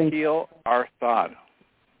Akil Arthad.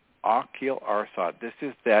 Akil Arthad. This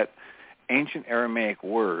is that ancient Aramaic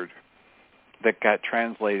word that got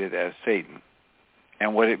translated as Satan.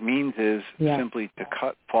 And what it means is simply to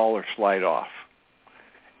cut, fall, or slide off.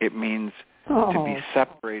 It means to be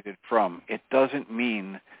separated from. It doesn't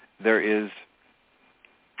mean there is,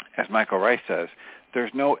 as Michael Ryce says,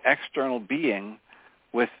 there's no external being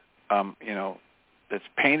with, that's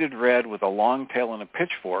painted red with a long tail and a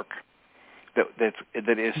pitchfork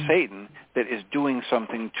that is Satan, that is doing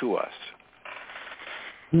something to us.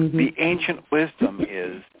 Mm-hmm. The ancient wisdom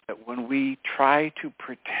is that when we try to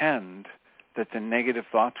pretend that the negative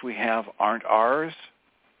thoughts we have aren't ours,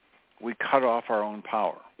 we cut off our own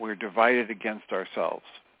power. We're divided against ourselves.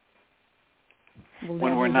 Well,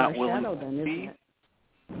 when we're not willing shadow, then, to be,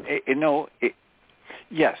 isn't it?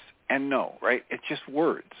 Yes and no, right? It's just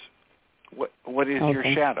words. What is your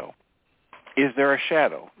shadow? Is there a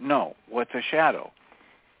shadow? No. What's a shadow?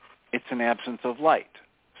 It's an absence of light.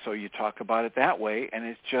 So you talk about it that way, and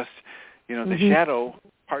it's just, the shadow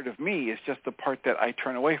part of me is just the part that I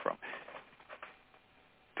turn away from.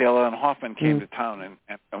 Dale Allen Hoffman came to town,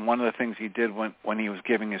 and one of the things he did when he was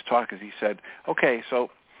giving his talk is he said, okay, so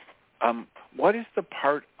what is the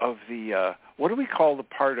part of what do we call the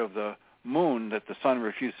part of the moon that the sun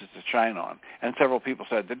refuses to shine on? And several people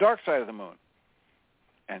said, the dark side of the moon.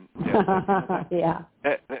 And yeah, he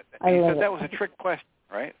said that was a trick question,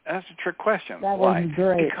 right? That's a trick question. That Why? Was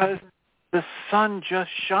great. Because the sun just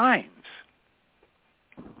shines.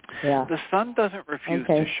 Yeah. The sun doesn't refuse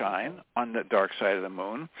to shine on the dark side of the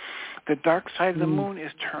moon. The dark side of the moon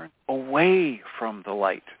is turned away from the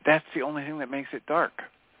light. That's the only thing that makes it dark.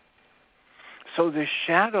 So the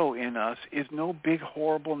shadow in us is no big,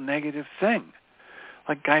 horrible, negative thing.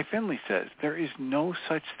 Like Guy Finley says, there is no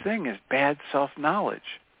such thing as bad self-knowledge.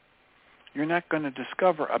 You're not going to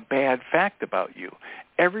discover a bad fact about you.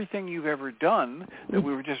 Everything you've ever done that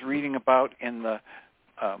we were just reading about in the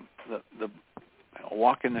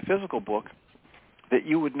Walk in the Physical book, that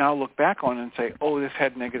you would now look back on and say, oh, this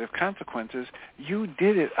had negative consequences, you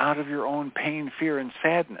did it out of your own pain, fear, and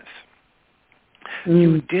sadness.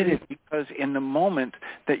 You did it because in the moment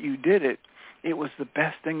that you did it, it was the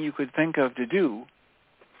best thing you could think of to do.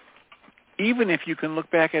 Even if you can look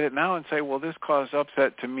back at it now and say, well, this caused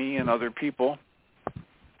upset to me and other people.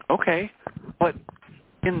 Okay, but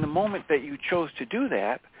in the moment that you chose to do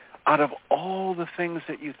that, out of all the things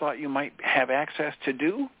that you thought you might have access to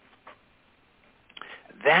do,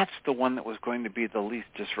 that's the one that was going to be the least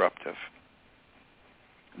disruptive.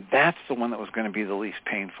 That's the one that was going to be the least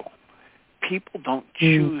painful. People don't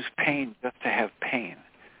choose pain just to have pain.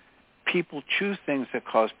 People choose things that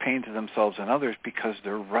cause pain to themselves and others because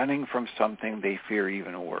they're running from something they fear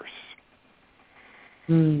even worse.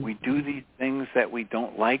 We do these things that we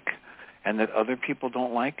don't like and that other people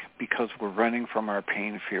don't like because we're running from our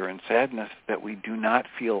pain, fear, and sadness that we do not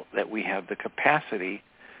feel that we have the capacity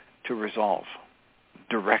to resolve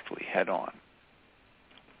directly head on.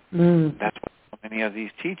 That's why so many of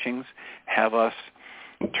these teachings have us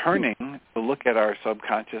turning to look at our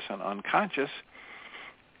subconscious and unconscious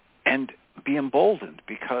and be emboldened,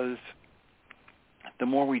 because the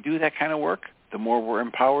more we do that kind of work, the more we're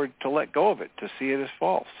empowered to let go of it, to see it as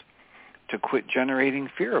false, to quit generating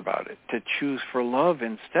fear about it, to choose for love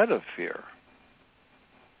instead of fear.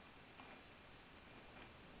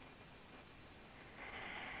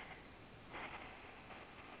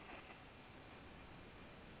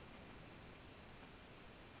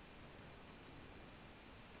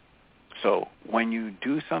 So when you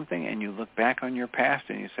do something and you look back on your past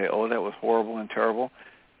and you say, oh, that was horrible and terrible,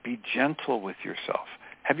 be gentle with yourself.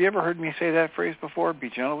 Have you ever heard me say that phrase before,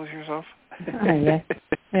 be gentle with yourself? Yeah.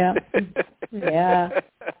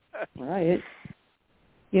 Right.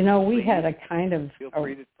 We had a kind of... Feel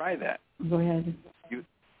free to try that. Go ahead.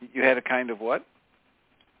 You had a kind of what?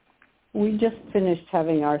 We just finished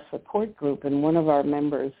having our support group, and one of our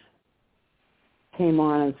members came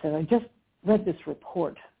on and said, I just read this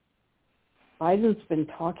report. Biden's been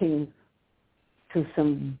talking to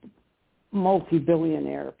some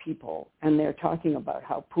multi-billionaire people, and they're talking about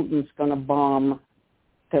how Putin's going to bomb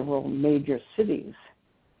several major cities.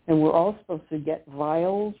 And we're all supposed to get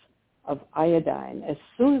vials of iodine as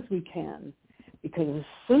soon as we can, because as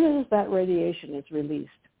soon as that radiation is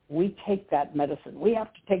released, we take that medicine. We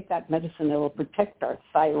have to take that medicine. It will protect our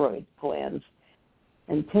thyroid glands.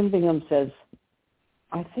 And Tim Bingham says,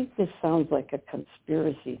 I think this sounds like a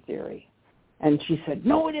conspiracy theory. And she said,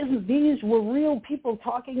 no, it isn't. These were real people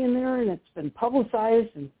talking in there, and it's been publicized.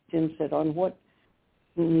 And Tim said, on what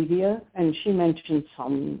media? And she mentioned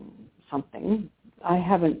something. I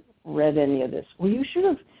haven't read any of this. Well, you should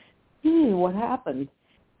have seen what happened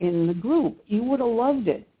in the group. You would have loved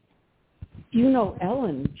it.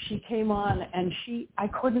 Ellen, she came on, and I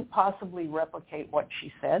couldn't possibly replicate what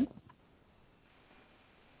she said.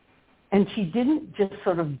 And she didn't just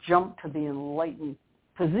sort of jump to the enlightened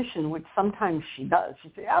position, which sometimes she does.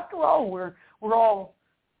 She said, after all, we're all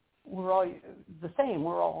the same.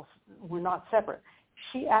 We're not separate.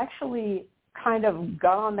 She actually kind of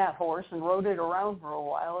got on that horse and rode it around for a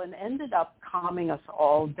while and ended up calming us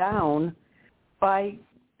all down by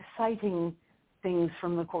citing things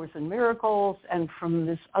from the Course in Miracles and from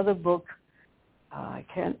this other book.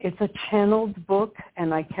 It's a channeled book,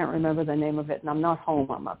 and I can't remember the name of it, and I'm not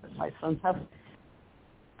home. I'm up at my son's house.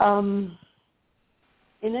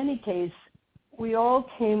 In any case, we all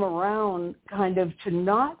came around kind of to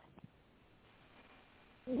not,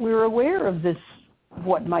 we're aware of this,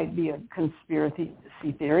 what might be a conspiracy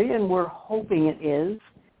theory, and we're hoping it is,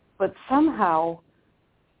 but somehow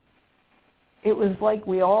it was like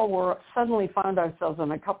we all were suddenly found ourselves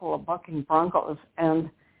on a couple of bucking broncos, and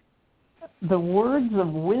the words of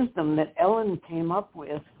wisdom that Ellen came up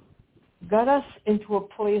with got us into a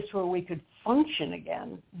place where we could function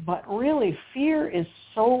again. But really, fear is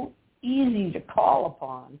so easy to call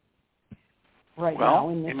upon now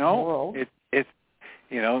in this world.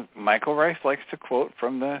 Michael Ryce likes to quote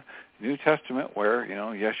from the New Testament where,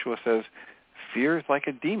 Yeshua says, fear is like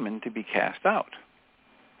a demon to be cast out.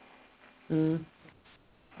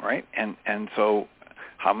 Right? And so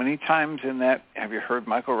how many times in that have you heard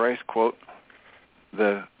Michael Ryce quote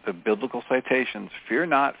the biblical citations, fear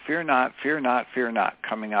not, fear not, fear not, fear not,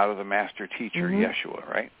 coming out of the master teacher, Yeshua,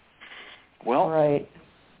 right? Well, right.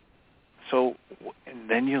 So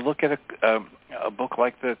then you look at a book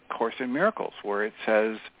like the Course in Miracles, where it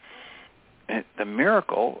says the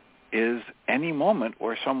miracle is any moment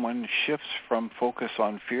where someone shifts from focus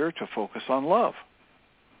on fear to focus on love.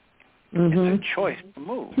 It's a choice to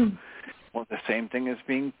move. Well, the same thing is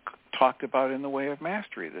being talked about in the Way of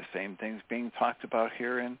Mastery. The same thing's being talked about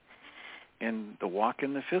here in the Walk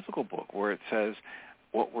in the Physical book, where it says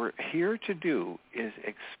what we're here to do is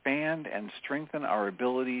expand and strengthen our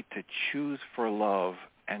ability to choose for love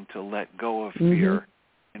and to let go of fear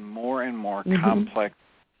in more and more complex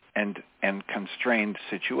and constrained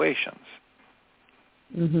situations.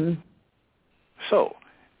 So,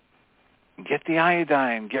 get the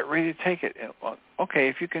iodine, get ready to take it. Okay,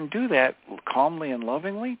 if you can do that calmly and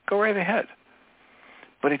lovingly, go right ahead.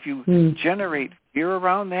 But if you generate fear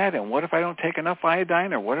around that, and what if I don't take enough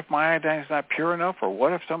iodine, or what if my iodine is not pure enough, or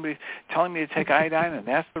what if somebody's telling me to take iodine and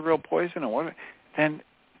that's the real poison, and then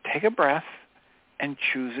take a breath and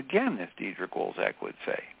choose again, as Deidre Golzak would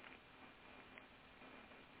say.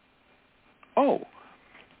 Oh,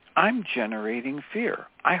 I'm generating fear.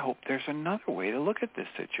 I hope there's another way to look at this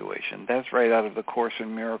situation. That's right out of the Course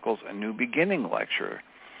in Miracles, A New Beginning lecture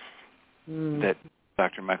that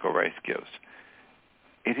Dr. Michael Ryce gives.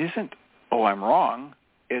 It isn't, oh, I'm wrong.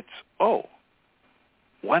 It's, oh,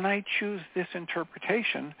 when I choose this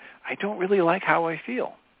interpretation, I don't really like how I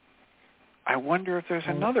feel. I wonder if there's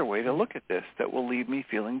another way to look at this that will leave me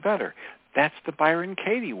feeling better. That's the Byron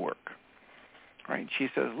Katie work, right? She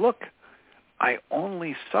says, look, I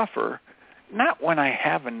only suffer not when I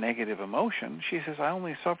have a negative emotion. She says, I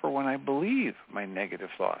only suffer when I believe my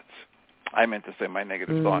negative thoughts. I meant to say my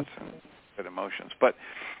negative thoughts and emotions. But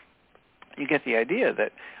you get the idea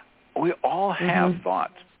that we all have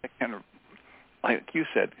thoughts that can, like you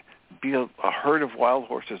said, be a herd of wild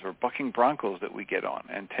horses or bucking broncos that we get on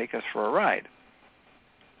and take us for a ride.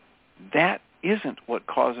 That isn't what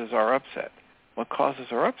causes our upset. What causes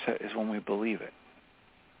our upset is when we believe it.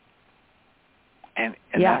 And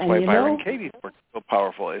that's why Byron Katie's work is so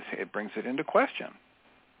powerful. It brings it into question.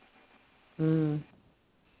 One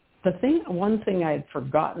thing I had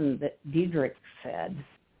forgotten that Diedrich said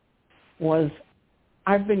was,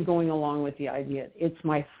 I've been going along with the idea it's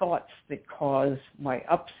my thoughts that cause my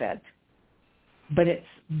upset, but it's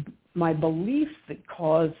my beliefs that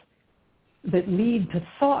lead to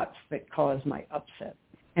thoughts that cause my upset.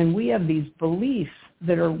 And we have these beliefs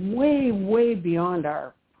that are way, way beyond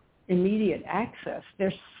our immediate access.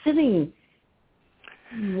 They're sitting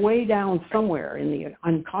way down somewhere in the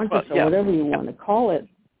unconscious or whatever you want to call it.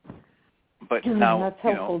 But now, that's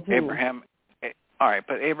helpful too.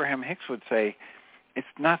 But Abraham Hicks would say it's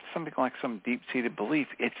not something like some deep-seated belief.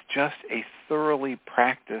 It's just a thoroughly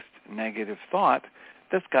practiced negative thought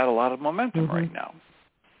that's got a lot of momentum right now.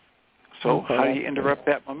 So how do you interrupt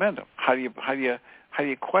that momentum? How do you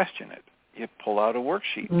question it? You pull out a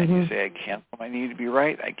worksheet and you say, I cancel my need to be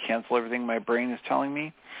right. I cancel everything my brain is telling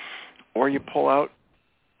me. Or you pull out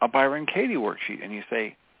a Byron Katie worksheet and you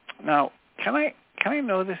say, now, can I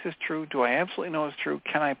know this is true? Do I absolutely know it's true?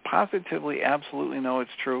 Can I positively, absolutely know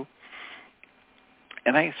it's true?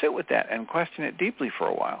 And I sit with that and question it deeply for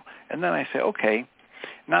a while. And then I say, okay,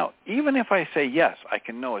 now, even if I say, yes, I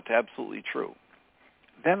can know it's absolutely true,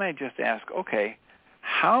 then I just ask, okay,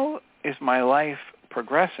 how is my life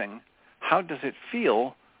progressing? How does it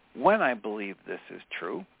feel when I believe this is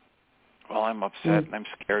true? Well, I'm upset and I'm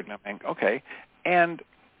scared and I'm angry. Okay, and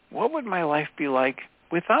what would my life be like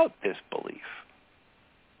without this belief?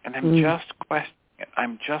 And I'm just questioning it.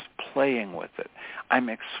 I'm just playing with it. I'm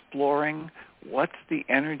exploring what's the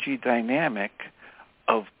energy dynamic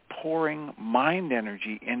of pouring mind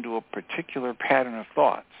energy into a particular pattern of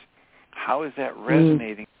thoughts. How is that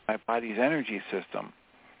resonating in my body's energy system,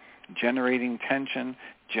 generating tension,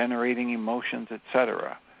 generating emotions,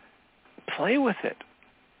 etc.? Play with it.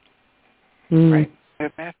 Right?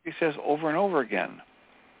 As Matthew says over and over again,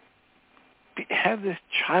 have this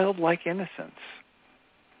childlike innocence.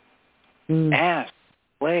 Ask,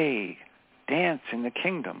 play, dance in the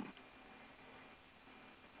kingdom.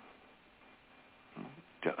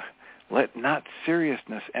 Let not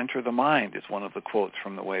seriousness enter the mind is one of the quotes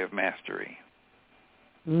from The Way of Mastery.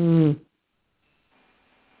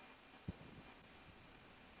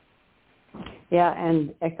 Yeah,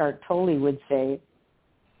 and Eckhart Tolle would say,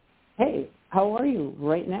 hey, how are you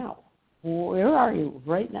right now? Where are you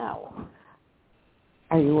right now?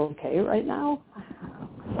 Are you okay right now?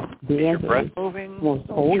 Is your breath moving?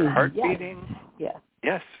 Is your heart beating? Yeah.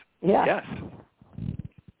 Yes. Yeah. Yes.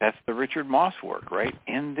 That's the Richard Moss work, right?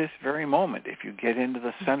 In this very moment, if you get into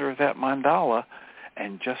the center of that mandala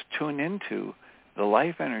and just tune into the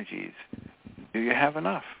life energies, do you have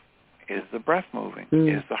enough? Is the breath moving?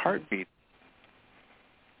 Is the heart beating?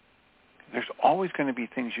 There's always going to be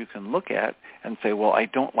things you can look at and say, well, I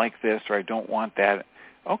don't like this or I don't want that.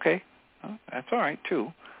 Okay, well, that's all right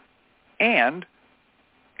too. And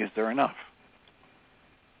is there enough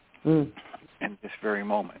in this very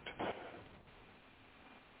moment?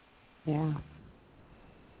 Yeah.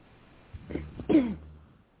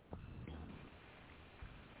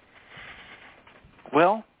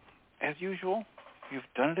 Well, as usual, you've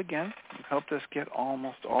done it again. You've helped us get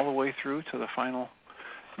almost all the way through to the final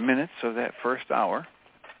minutes of that first hour.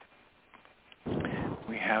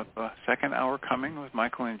 We have a second hour coming with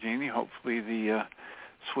Michael and Jeanie. Hopefully the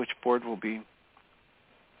switchboard will be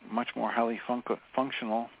much more highly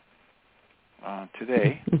functional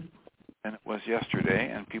today than it was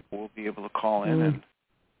yesterday, and people will be able to call in and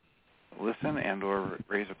listen and or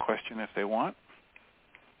raise a question if they want.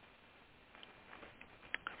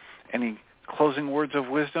 Any closing words of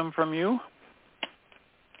wisdom from you?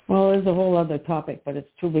 Well, there's a whole other topic, but it's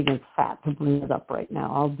too big and fat to bring it up right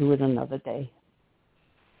now. I'll do it another day.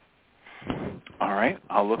 All right.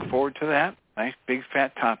 I'll look forward to that. Nice big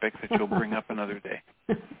fat topic that you'll bring up another day.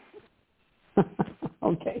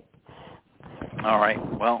 Okay. All right.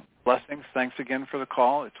 Well, blessings. Thanks again for the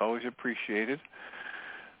call. It's always appreciated.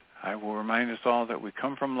 I will remind us all that we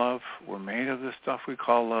come from love. We're made of this stuff we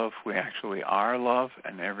call love. We actually are love,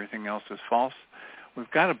 and everything else is false.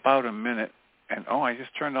 We've got about a minute. And, I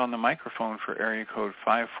just turned on the microphone for area code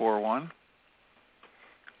 541.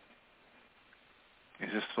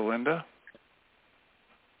 Is this Celinda?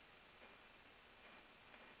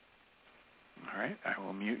 All right, I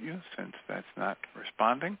will mute you since that's not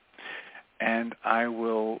responding. And I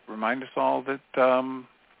will remind us all that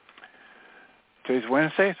today's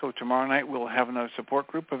Wednesday, so tomorrow night we'll have another support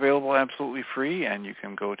group available absolutely free, and you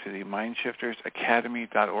can go to the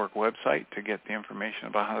MindShiftersAcademy.org website to get the information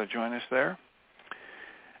about how to join us there.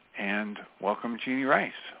 And welcome, Jeanie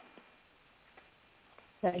Ryce.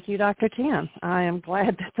 Thank you, Dr. Tim. I am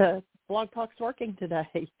glad that the Blog Talk's working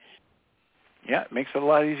today. Yeah, it makes it a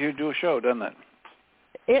lot easier to do a show, doesn't it?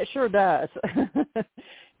 It sure does.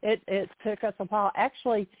 It took us a while.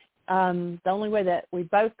 Actually, the only way that we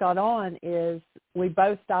both got on is we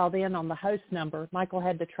both dialed in on the host number. Michael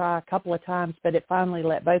had to try a couple of times, but it finally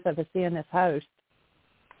let both of us in as hosts.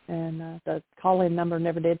 And the call-in number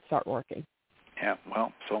never did start working. Yeah,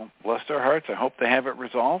 well, so bless their hearts. I hope they have it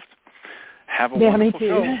resolved. Have a wonderful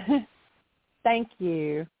show. Me too. Thank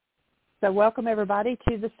you. So welcome, everybody,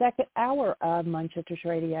 to the second hour of MindShifters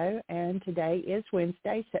Radio. And today is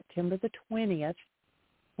Wednesday, September the 20th,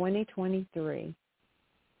 2023.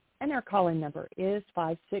 And our calling number is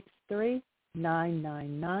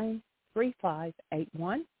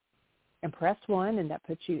 563-999-3581. And press 1, and that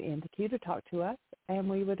puts you in the queue to talk to us. And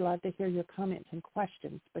we would love to hear your comments and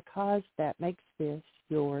questions because that makes this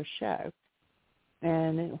your show.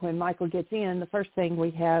 And when Michael gets in, the first thing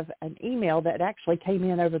we have an email that actually came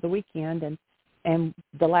in over the weekend, and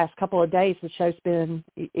the last couple of days the show's been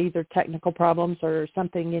either technical problems or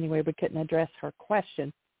something. Anyway, we couldn't address her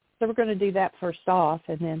question. So we're going to do that first off,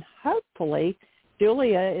 and then hopefully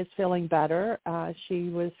Julia is feeling better. She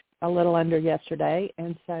was a little under yesterday,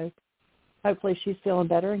 and so hopefully she's feeling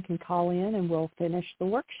better and can call in, and we'll finish the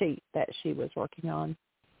worksheet that she was working on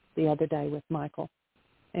the other day with Michael.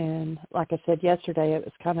 And like I said yesterday, it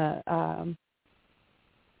was kind of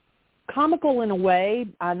comical in a way.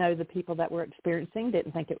 I know the people that were experiencing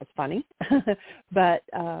didn't think it was funny, but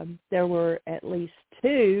there were at least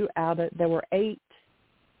there were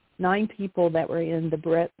 9 people that were in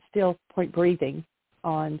the still point breathing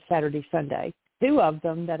on Saturday, Sunday. 2 of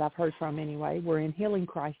them that I've heard from anyway were in healing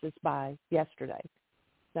crisis by yesterday.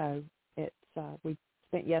 So we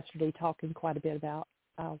spent yesterday talking quite a bit about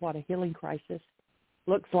what a healing crisis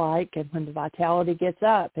looks like, and when the vitality gets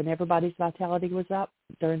up, and everybody's vitality was up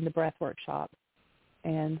during the breath workshop,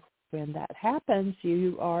 and when that happens,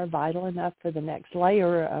 you are vital enough for the next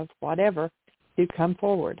layer of whatever to come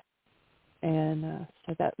forward. And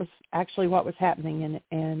so that was actually what was happening.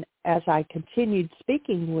 And as I continued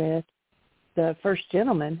speaking with the first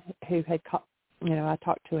gentleman who had, I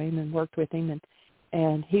talked to him and worked with him,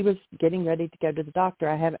 and he was getting ready to go to the doctor.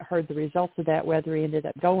 I haven't heard the results of that, whether he ended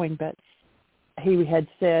up going, but he had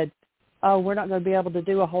said, oh, we're not going to be able to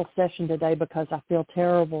do a whole session today because I feel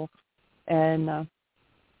terrible. And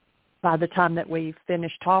by the time that we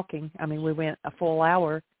finished talking, we went a full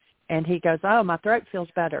hour, and he goes, oh, my throat feels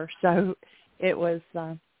better. So it was,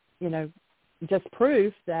 just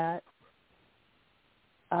proof that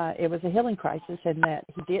it was a healing crisis and that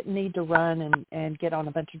he didn't need to run and get on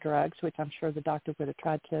a bunch of drugs, which I'm sure the doctor would have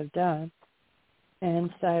tried to have done. And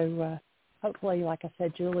so hopefully, like I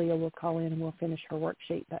said, Julia will call in and we'll finish her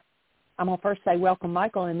worksheet. But I'm going to first say welcome,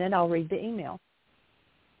 Michael, and then I'll read the email.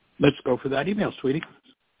 Let's go for that email, sweetie.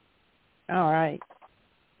 All right.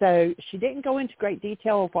 So she didn't go into great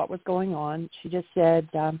detail of what was going on. She just said,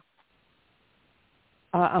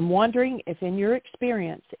 I'm wondering if in your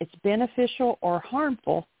experience it's beneficial or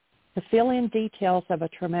harmful to fill in details of a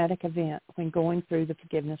traumatic event when going through the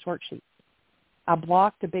forgiveness worksheet. I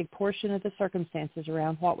blocked a big portion of the circumstances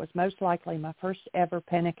around what was most likely my first ever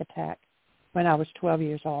panic attack when I was 12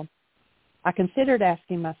 years old. I considered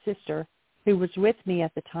asking my sister, who was with me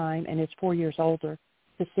at the time and is 4 years older,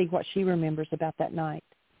 to see what she remembers about that night.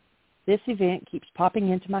 This event keeps popping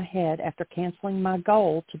into my head after canceling my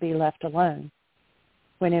goal to be left alone.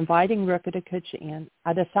 When inviting Ruka to Kucha in,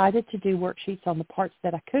 I decided to do worksheets on the parts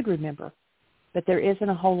that I could remember, but there isn't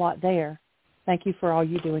a whole lot there. Thank you for all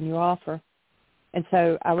you do and you offer. And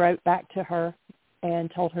so I wrote back to her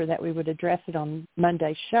and told her that we would address it on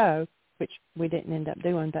Monday's show, which we didn't end up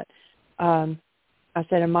doing, but I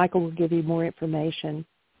said, and Michael will give you more information.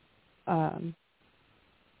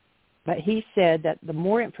 But he said that the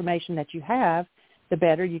more information that you have, the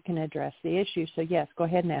better you can address the issue. So, yes, go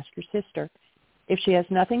ahead and ask your sister. If she has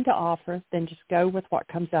nothing to offer, then just go with what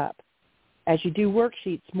comes up. As you do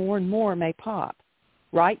worksheets, more and more may pop.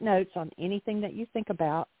 Write notes on anything that you think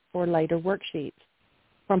about for later worksheets.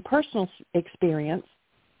 From personal experience,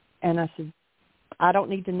 and I said, I don't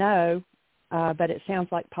need to know, but it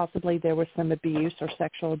sounds like possibly there was some abuse or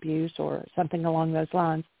sexual abuse or something along those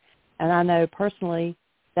lines. And I know personally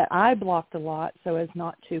that I blocked a lot so as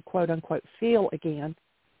not to, quote-unquote, feel again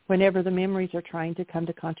whenever the memories are trying to come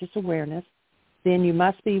to conscious awareness. Then you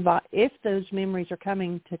must be, if those memories are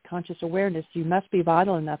coming to conscious awareness, you must be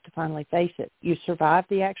vital enough to finally face it. You survive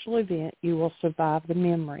the actual event, you will survive the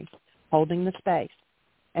memory, holding the space.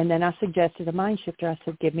 And then I suggested a mind shifter. I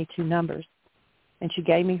said, give me 2 numbers. And she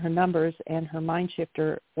gave me her numbers, and her mind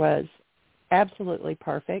shifter was absolutely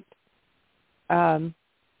perfect. And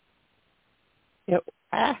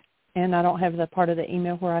I don't have the part of the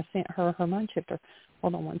email where I sent her mind shifter.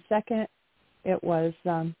 Hold on one second. It was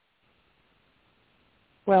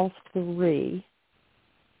 12-3,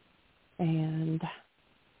 and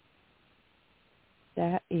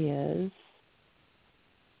that is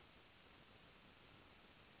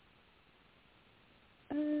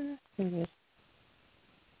here it is.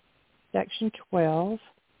 Section 12,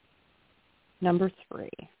 number 3.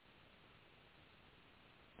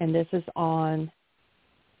 And this is on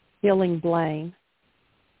healing blame.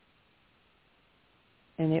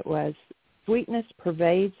 And it was, sweetness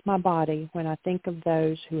pervades my body when I think of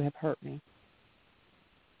those who have hurt me.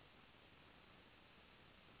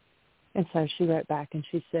 And so she wrote back and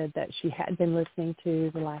she said that she had been listening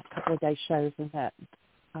to the last couple of days' shows and that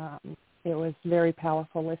it was very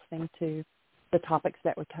powerful listening to the topics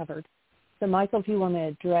that were covered. So, Michael, if you want to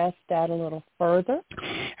address that a little further.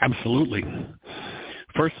 Absolutely.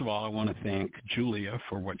 First of all, I want to thank Julia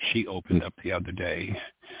for what she opened up the other day,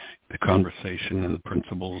 the conversation and the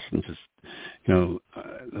principles and just,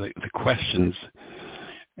 the questions.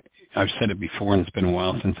 I've said it before, and it's been a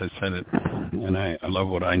while since I said it, and I love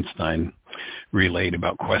what Einstein relayed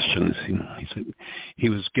about questions. He said he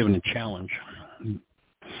was given a challenge.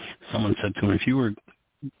 Someone said to him, if you were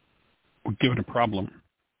given a problem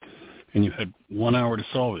and you had 1 hour to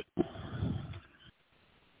solve it,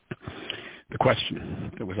 the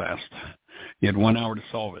question that was asked, you had 1 hour to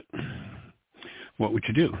solve it, what would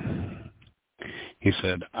you do? He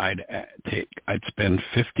said, I'd spend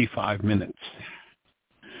 55 minutes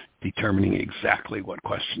determining exactly what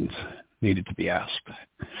questions needed to be asked,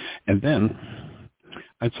 and then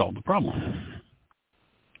I'd solve the problem.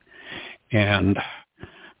 And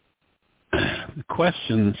the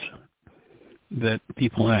questions that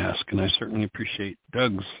people ask, and I certainly appreciate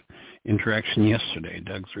Doug's interaction yesterday.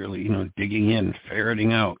 Doug's really, digging in,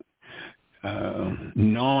 ferreting out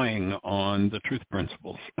gnawing on the truth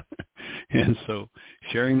principles. And so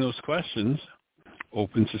sharing those questions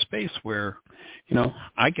opens a space where,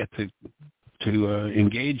 I get to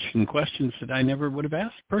engage in questions that I never would have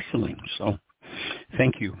asked personally. So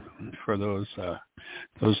thank you for those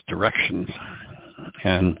directions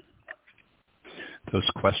and those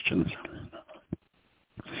questions.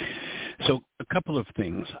 So a couple of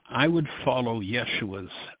things. I would follow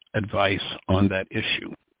Yeshua's advice on that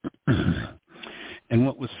issue. And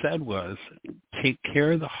what was said was, take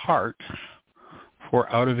care of the heart, for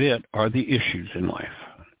out of it are the issues in life.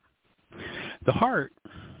 The heart,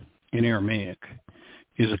 in Aramaic,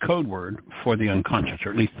 is a code word for the unconscious,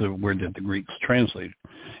 or at least the word that the Greeks translated.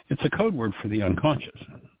 It's a code word for the unconscious.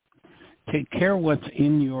 Take care of what's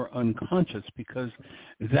in your unconscious, because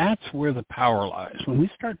that's where the power lies. When we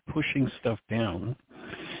start pushing stuff down,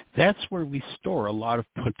 that's where we store a lot of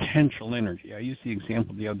potential energy. I used the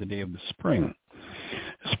example the other day of the spring.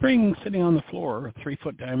 A spring sitting on the floor, a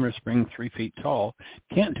 3-foot diameter spring, 3 feet tall,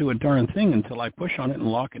 can't do a darn thing until I push on it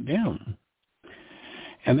and lock it down.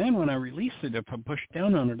 And then when I release it, if I push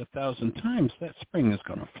down on it 1,000 times, that spring is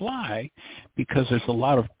going to fly, because there's a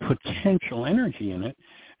lot of potential energy in it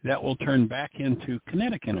that will turn back into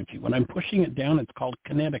kinetic energy. When I'm pushing it down, it's called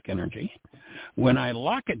kinetic energy. When I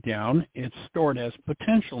lock it down, it's stored as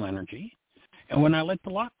potential energy. And when I let the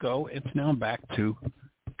lock go, it's now back to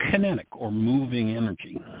kinetic or moving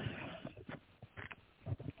energy.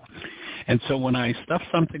 And so when I stuff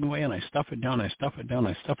something away and I stuff it down,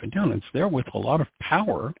 it's there with a lot of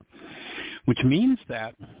power, which means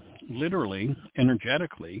that literally,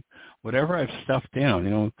 energetically, whatever I've stuffed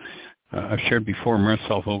down, I've shared before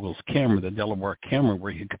Marcel Vogel's camera, the Delaware camera,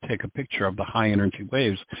 where he could take a picture of the high energy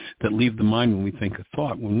waves that leave the mind when we think a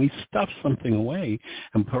thought. When we stuff something away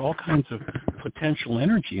and put all kinds of potential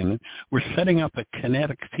energy in it, we're setting up a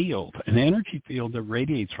kinetic field, an energy field that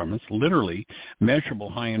radiates from us, literally measurable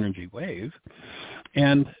high energy wave.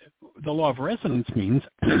 And the law of resonance means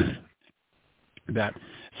that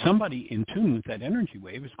somebody in tune with that energy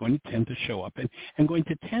wave is going to tend to show up and going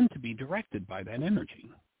to tend to be directed by that energy.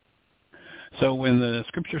 So when the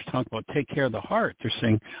scriptures talk about take care of the heart, they're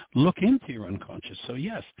saying look into your unconscious. So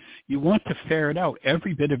yes, you want to ferret out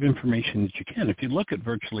every bit of information that you can. If you look at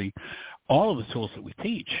virtually all of the tools that we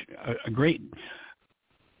teach, a great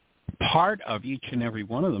part of each and every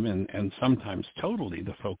one of them, and sometimes totally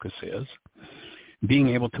the focus is being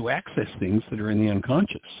able to access things that are in the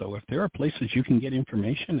unconscious. So if there are places you can get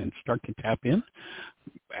information and start to tap in,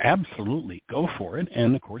 absolutely go for it.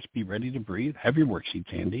 And, of course, be ready to breathe, have your worksheets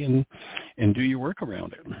handy, and do your work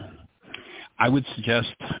around it. I would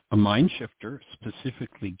suggest a mind shifter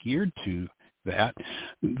specifically geared to that.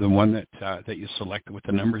 The one that you selected with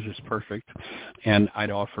the numbers is perfect. And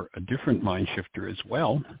I'd offer a different mind shifter as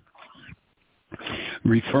well,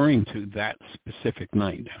 referring to that specific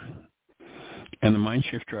night. And the mind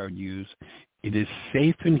shifter I would use, it is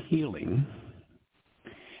safe and healing,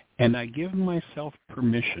 and I give myself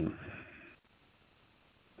permission.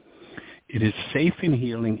 It is safe and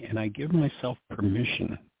healing, and I give myself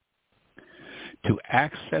permission to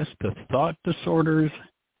access the thought disorders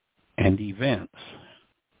and events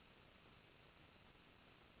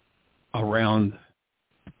around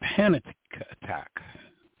the panic attack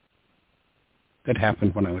that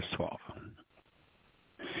happened when I was 12.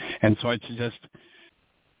 And so I'd suggest,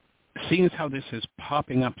 seeing as how this is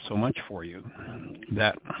popping up so much for you,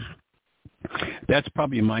 that's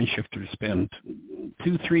probably a mind shifter to spend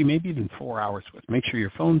 2, 3, maybe even 4 hours with. Make sure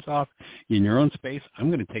your phone's off, you're in your own space.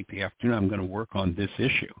 I'm going to take the afternoon. I'm going to work on this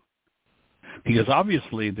issue. Because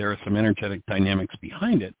obviously there are some energetic dynamics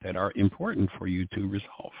behind it that are important for you to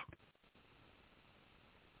resolve.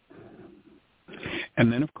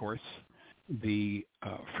 And then, of course, the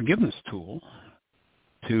forgiveness tool,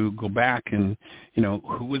 to go back and,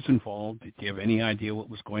 who was involved? Do you have any idea what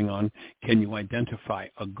was going on? Can you identify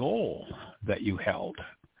a goal that you held?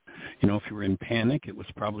 If you were in panic, it was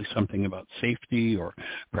probably something about safety, or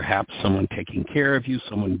perhaps someone taking care of you,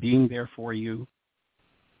 someone being there for you.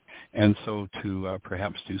 And so to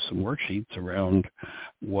perhaps do some worksheets around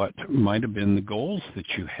what might have been the goals that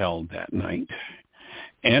you held that night.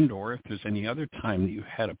 And or if there's any other time that you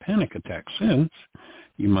had a panic attack since,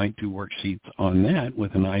 you might do worksheets on that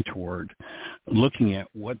with an eye toward looking at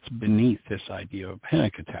what's beneath this idea of a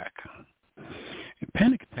panic attack. And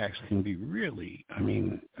panic attacks can be really,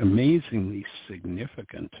 amazingly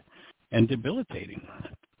significant and debilitating.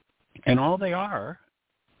 And all they are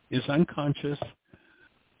is unconscious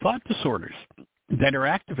thought disorders that are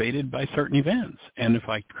activated by certain events. And if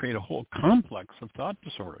I create a whole complex of thought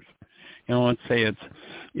disorders, let's say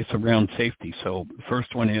it's around safety. So the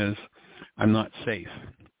first one is, I'm not safe.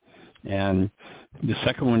 And the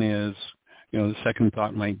second one is, the second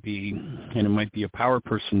thought might be, and it might be a power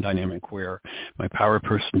person dynamic where my power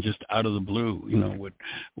person just out of the blue,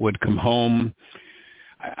 would come home.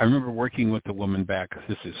 I remember working with a woman back,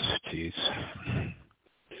 this is,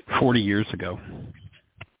 40 years ago.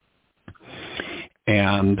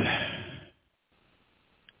 And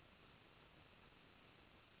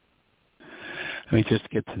let me just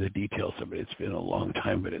get to the details of it. It's been a long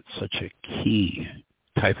time, but it's such a key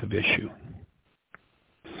type of issue.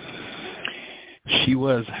 She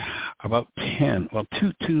was about 10. Well,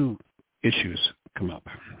 two issues come up.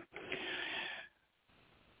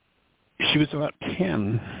 She was about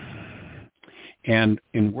 10, and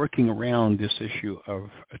in working around this issue of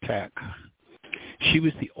attack, she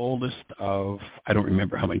was the oldest of, I don't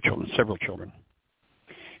remember how many children, several children.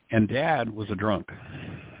 And Dad was a drunk.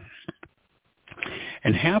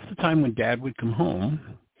 And half the time when Dad would come home,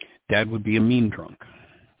 Dad would be a mean drunk.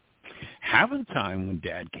 Half of the time when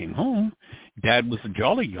Dad came home, Dad was a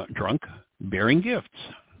jolly drunk bearing gifts.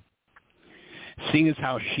 Seeing as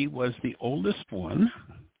how she was the oldest one,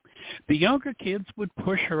 the younger kids would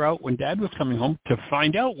push her out when Dad was coming home to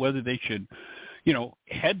find out whether they should,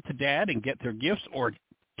 head to Dad and get their gifts or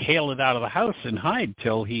tail it out of the house and hide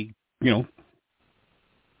till he,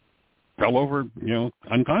 fell over,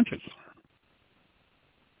 unconscious.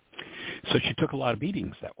 So she took a lot of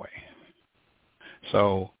beatings that way.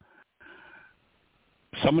 So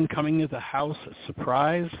someone coming to the house, a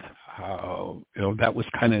surprise, that was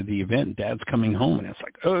kind of the event. Dad's coming home, and it's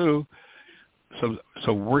like, oh. So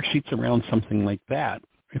worksheets around something like that,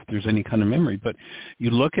 if there's any kind of memory. But you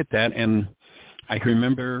look at that, and I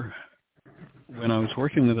remember when I was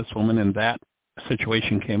working with this woman and that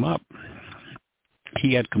situation came up,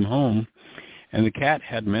 he had come home, and the cat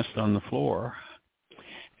had messed on the floor,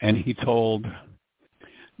 and he told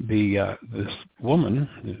this woman,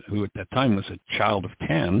 who at that time was a child of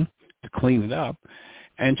 10, to clean it up,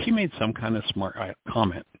 and she made some kind of smart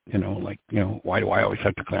comment, why do I always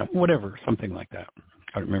have to clean up? Whatever, something like that.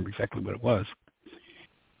 I don't remember exactly what it was.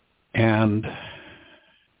 And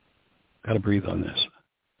got to breathe on this.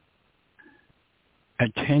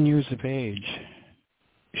 At 10 years of age,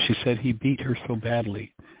 she said he beat her so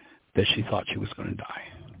badly that she thought she was going to die.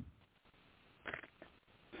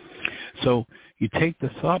 So you take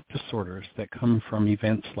the thought disorders that come from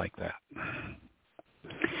events like that,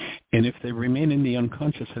 and if they remain in the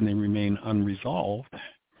unconscious and they remain unresolved,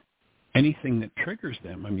 anything that triggers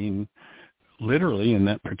them, literally in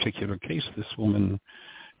that particular case, this woman,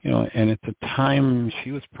 and at the time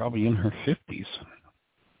she was probably in her 50s.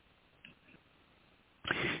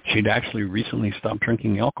 She'd actually recently stopped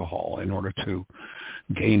drinking alcohol in order to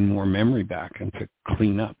gain more memory back and to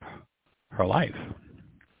clean up her life.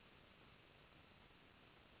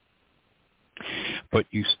 But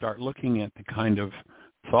you start looking at the kind of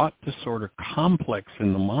thought disorder complex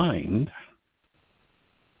in the mind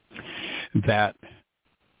that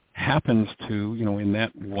happens to, in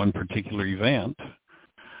that one particular event,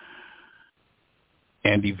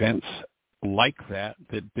 and events like that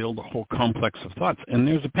build a whole complex of thoughts. And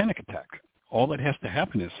there's a panic attack. All that has to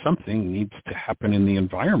happen is something needs to happen in the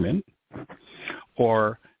environment,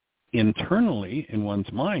 or internally in one's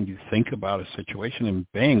mind, you think about a situation and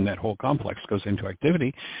bang, that whole complex goes into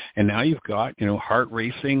activity. And now you've got, heart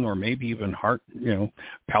racing, or maybe even heart,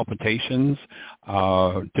 palpitations,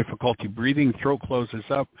 difficulty breathing, throat closes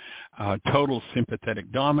up, total sympathetic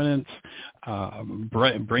dominance,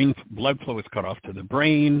 brain blood flow is cut off to the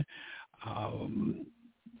brain,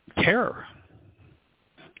 terror.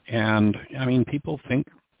 And people think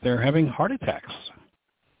they're having heart attacks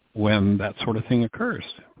when that sort of thing occurs.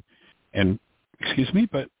 And, excuse me,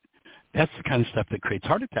 but that's the kind of stuff that creates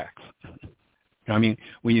heart attacks.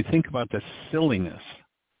 When you think about the silliness,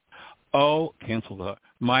 cancel the,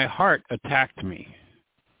 my heart attacked me.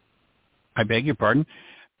 I beg your pardon?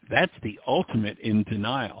 That's the ultimate in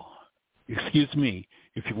denial. Excuse me,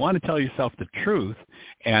 if you want to tell yourself the truth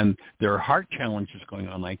and there are heart challenges going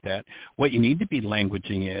on like that, what you need to be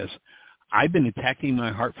languaging is, I've been attacking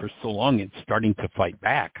my heart for so long, it's starting to fight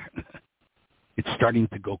back. It's starting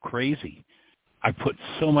to go crazy. I put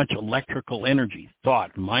so much electrical energy,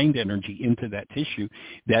 thought, mind energy into that tissue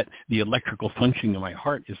that the electrical functioning of my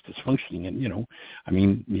heart is dysfunctioning.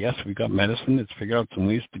 And, yes, we've got medicine that's figured out some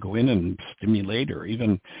ways to go in and stimulate or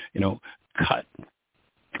even, cut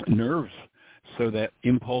nerves so that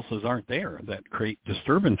impulses aren't there that create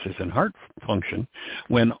disturbances in heart function,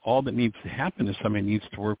 when all that needs to happen is somebody needs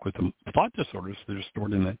to work with the thought disorders that are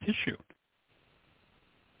stored in that tissue.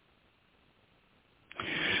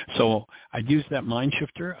 So I'd use that mind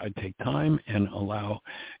shifter. I'd take time and allow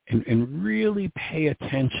and really pay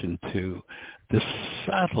attention to the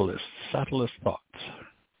subtlest thoughts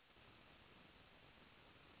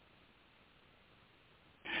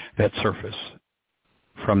that surface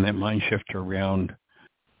from that mind shifter around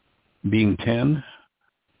being 10.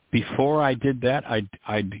 Before I did that,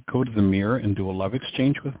 I'd go to the mirror and do a love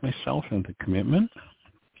exchange with myself and the commitment.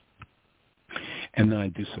 And then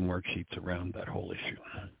I'd do some worksheets around that whole issue.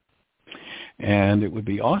 And it would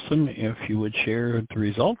be awesome if you would share the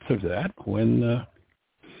results of that when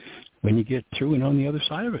you get through and on the other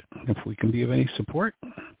side of it, if we can be of any support.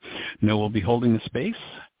 No, we'll be holding the space.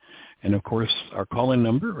 And, of course, our call-in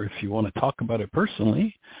number, or if you want to talk about it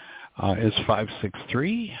personally, is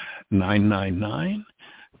 563-999-3581.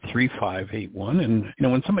 And,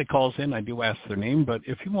 when somebody calls in, I do ask their name. But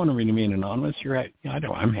if you want to remain anonymous,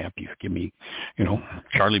 I'm happy. Give me,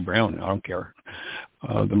 Charlie Brown. I don't care.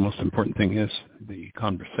 The most important thing is the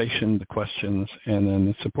conversation, the questions, and then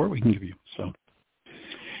the support we can give you. So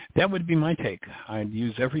that would be my take. I'd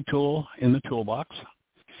use every tool in the toolbox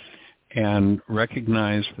and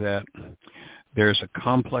recognize that there's a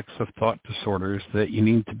complex of thought disorders that you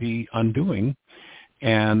need to be undoing,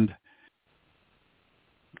 and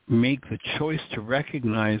make the choice to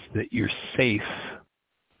recognize that you're safe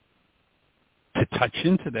to touch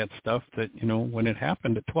into that stuff that, when it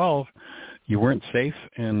happened at 12, you weren't safe,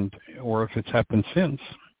 or if it's happened since,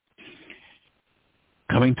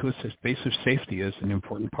 coming to a space of safety is an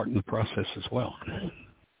important part in the process as well.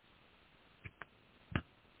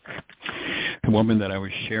 The woman that I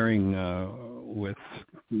was sharing with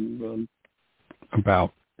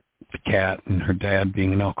about the cat and her dad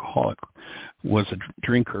being an alcoholic was a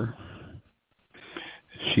drinker.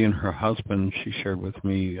 She and her husband, she shared with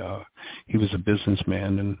me, he was a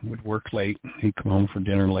businessman and would work late. He'd come home for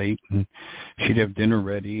dinner late, and she'd have dinner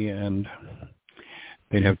ready, and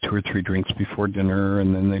they'd have 2 or 3 drinks before dinner,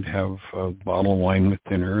 and then they'd have a bottle of wine with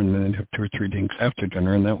dinner, and then they'd have 2 or 3 drinks after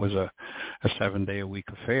dinner, and that was a 7-day-a-week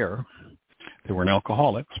affair. They weren't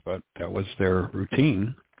alcoholics, but that was their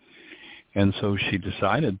routine. And so she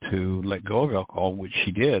decided to let go of alcohol, which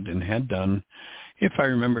she did and had done, if I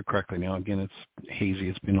remember correctly. Now, again, it's hazy.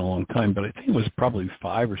 It's been a long time, but I think it was probably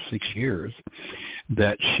 5 or 6 years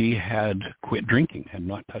that she had quit drinking, had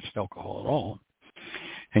not touched alcohol at all.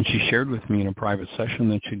 And she shared with me in a private session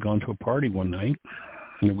that she'd gone to a party one night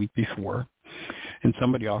the week before, and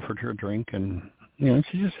somebody offered her a drink, and,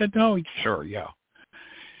 she just said, no, sure, yeah.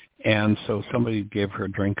 And so somebody gave her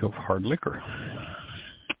a drink of hard liquor.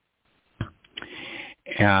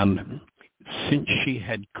 And since she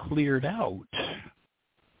had cleared out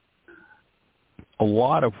a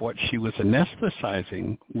lot of what she was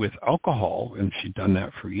anesthetizing with alcohol, and she'd done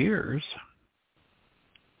that for years,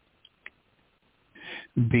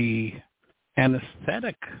 the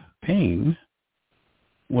anesthetic pain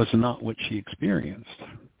was not what she experienced.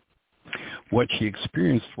 What she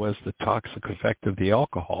experienced was the toxic effect of the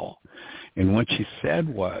alcohol. And what she said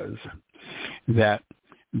was that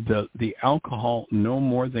the alcohol no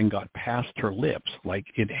more than got past her lips, like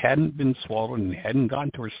it hadn't been swallowed and it hadn't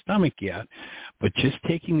gotten to her stomach yet, but just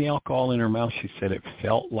taking the alcohol in her mouth, she said it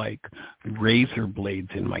felt like razor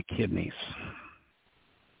blades in my kidneys.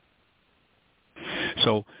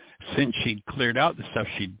 So since she'd cleared out the stuff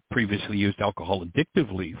she'd previously used alcohol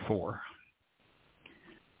addictively for,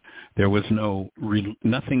 there was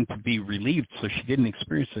nothing to be relieved, so she didn't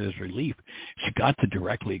experience it as relief. She got to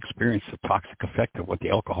directly experience the toxic effect of what the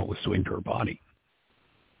alcohol was doing to her body.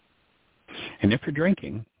 And if you're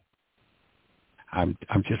drinking, I'm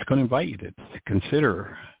just going to invite you to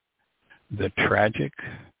consider the tragic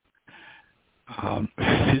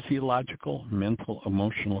physiological, mental,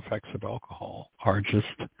 emotional effects of alcohol are just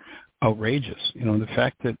outrageous. The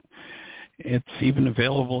fact that it's even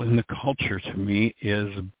available in the culture to me is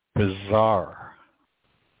bizarre.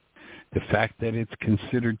 The fact that it's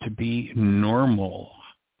considered to be normal.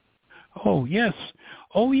 Oh, yes,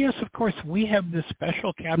 of course, we have this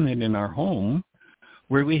special cabinet in our home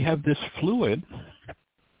where we have this fluid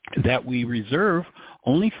that we reserve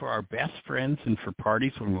only for our best friends and for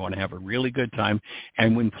parties when we want to have a really good time.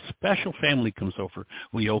 And when special family comes over,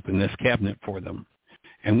 we open this cabinet for them.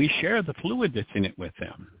 And we share the fluid that's in it with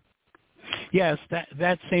them. Yes,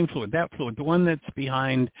 that same fluid, the one that's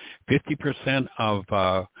behind 50%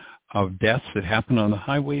 of deaths that happen on the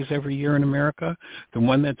highways every year in America, the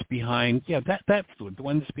one that's behind, that fluid, the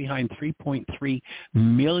one that's behind 3.3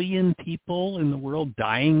 million people in the world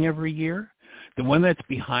dying every year, the one that's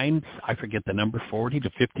behind, I forget the number, 40 to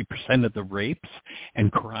 50% of the rapes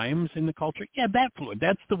and crimes in the culture, that fluid,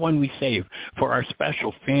 that's the one we save for our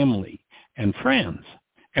special family and friends.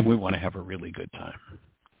 and we want to have a really good time.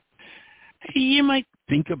 You might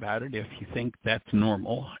think about it if you think that's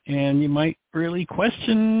normal, and you might really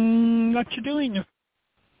question what you're doing if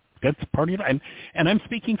that's part of your life. And I'm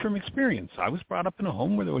speaking from experience. I was brought up in a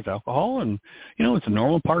home where there was alcohol, and, it's a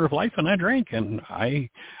normal part of life, and I drank. And I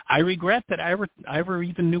regret that I ever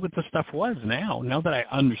even knew what the stuff was now. Now that I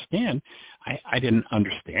understand, I didn't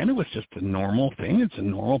understand. It was just a normal thing. It's a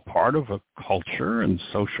normal part of a culture and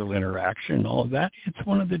social interaction and all of that. It's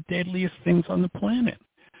one of the deadliest things on the planet.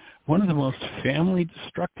 One of the most family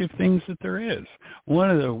destructive things that there is.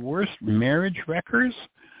 One of the worst marriage wreckers.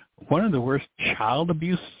 One of the worst child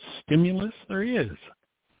abuse stimulus there is.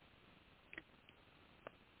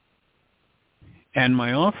 And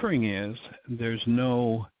my offering is there's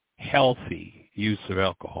no healthy use of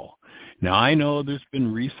alcohol. Now, I know there's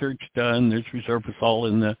been research done. There's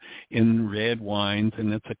resveratrol in red wines,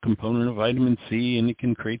 and it's a component of vitamin C, and it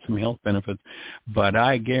can create some health benefits. But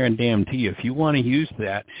I guarantee you, if you want to use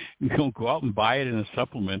that, don't go out and buy it in a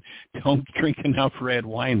supplement. Don't drink enough red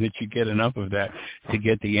wine that you get enough of that to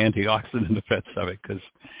get the antioxidant effects of it, because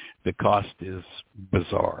the cost is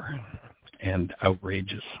bizarre and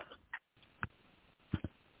outrageous.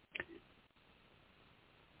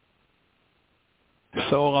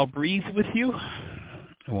 So I'll breathe with you,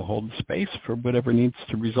 and we'll hold the space for whatever needs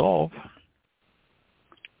to resolve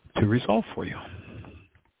for you.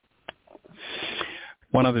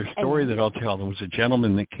 One other story that I'll tell, there was a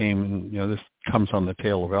gentleman that came, and this comes on the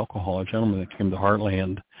tail of alcohol, a gentleman that came to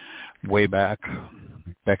Heartland way back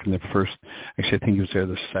in the first, actually I think he was there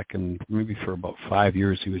the second, maybe for about 5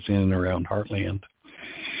 years he was in and around Heartland.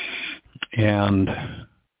 And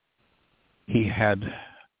he had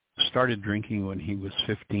started drinking when he was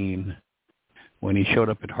 15. When he showed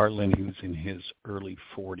up at Heartland, he was in his early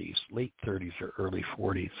 40s, late 30s or early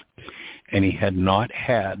 40s, and he had not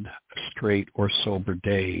had a straight or sober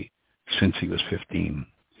day since he was 15.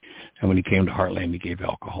 And when he came to Heartland, he gave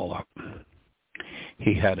alcohol up.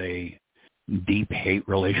 He had a deep hate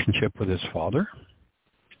relationship with his father.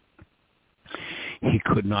 He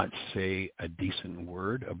could not say a decent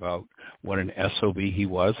word about what an SOB he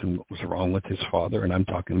was and what was wrong with his father, and I'm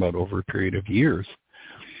talking about over a period of years.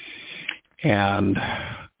 And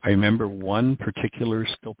I remember one particular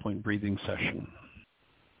still point breathing session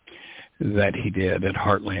that he did at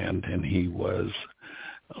Heartland, and he was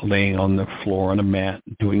laying on the floor on a mat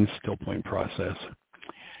doing the still point process.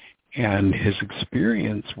 And his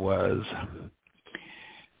experience was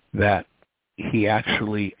that he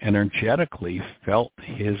actually energetically felt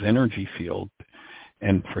his energy field,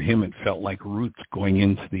 and for him it felt like roots going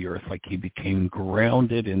into the earth, like he became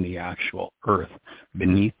grounded in the actual earth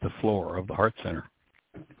beneath the floor of the heart center.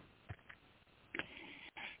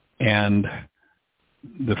 And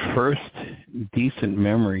the first decent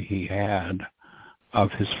memory he had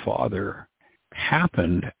of his father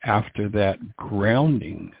happened after that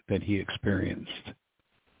grounding that he experienced.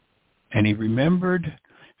 And he remembered,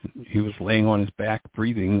 he was laying on his back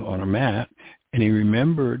breathing on a mat, and he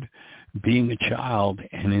remembered being a child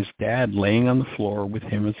and his dad laying on the floor with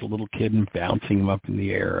him as a little kid and bouncing him up in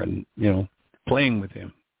the air and, playing with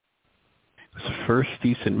him. It was the first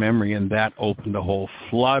decent memory, and that opened a whole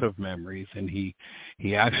flood of memories. And he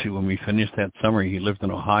actually, when we finished that summer, he lived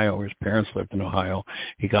in Ohio, or his parents lived in Ohio.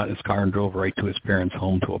 He got in his car and drove right to his parents'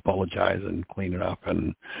 home to apologize and clean it up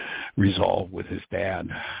and resolve with his dad,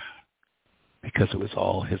 because it was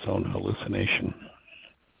all his own hallucination.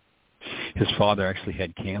 His father actually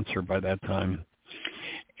had cancer by that time,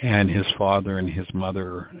 and his father and his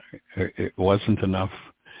mother, it wasn't enough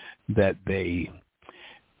that they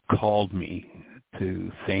called me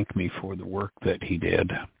to thank me for the work that he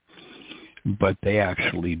did, but they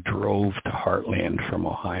actually drove to Heartland from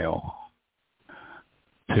Ohio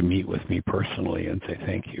to meet with me personally and say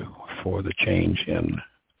thank you for the change in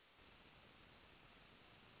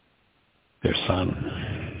their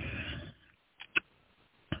son.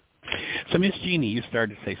 So, Miss Jeanie, you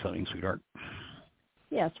started to say something, sweetheart.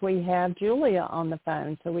 Yes, we have Julia on the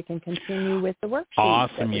phone, so we can continue with the worksheet.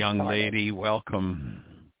 Awesome, young lady. Welcome.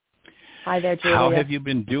 Hi there, Julia. How have you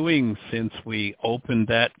been doing since we opened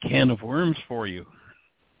that can of worms for you?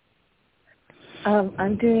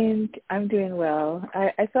 I'm doing well.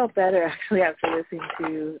 I felt better actually after listening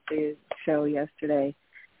to the show yesterday.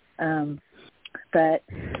 But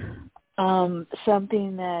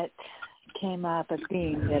something that came up, a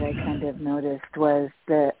theme that I kind of noticed, was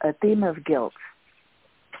a theme of guilt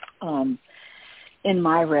in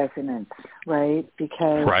my resonance, right?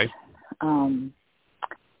 Because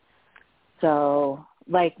so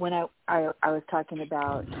like when I was talking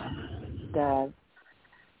about the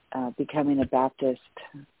becoming a Baptist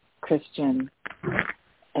Christian,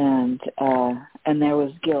 there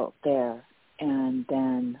was guilt there, and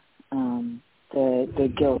then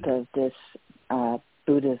the guilt of this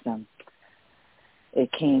Buddhism,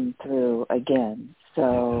 it came through again.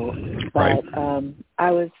 So, but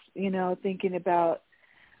I was, thinking about,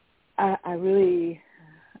 I really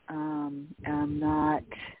am not,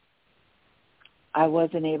 I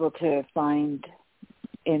wasn't able to find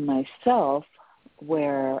in myself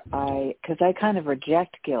where because I kind of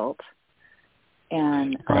reject guilt,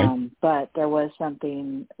 and but there was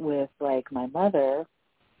something with like my mother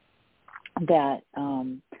that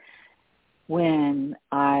when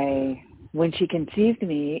she conceived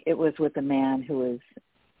me, it was with a man who was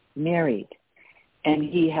married, and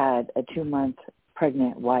he had a 2-month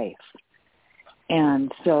pregnant wife.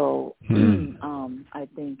 And so I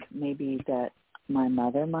think maybe that my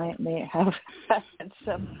mother may have had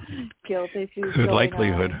some guilt issues. Good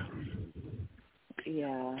likelihood.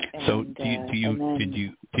 Yeah. So do you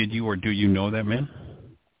know that man?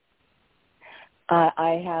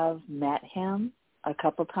 I have met him a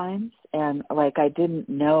couple times, and like I didn't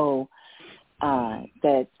know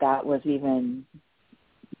that was even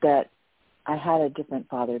that I had a different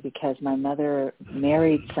father, because my mother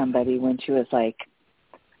married somebody when she was like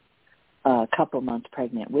a couple months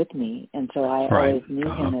pregnant with me, and so I always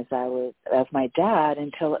knew him as my dad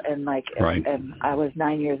and I was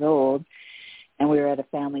 9 years old, and we were at a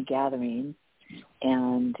family gathering,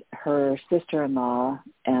 and her sister-in-law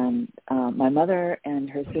and my mother and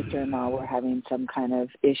her sister-in-law were having some kind of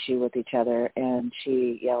issue with each other, and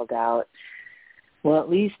she yelled out, "Well, at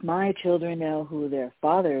least my children know who their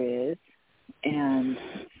father is." And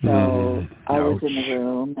so I was in the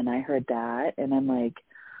room, and I heard that, and I'm like,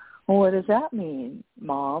 "Well, what does that mean,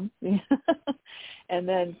 Mom?" And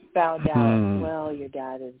then found out, well, your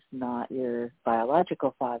dad is not your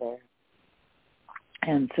biological father.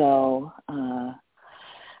 And so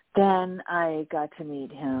then I got to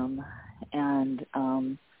meet him, and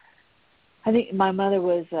I think my mother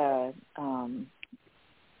was a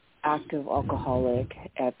active alcoholic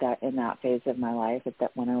in that phase of my life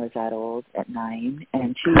when I was that old at 9,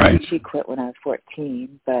 and she quit when I was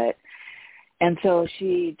 14, and so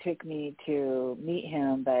she took me to meet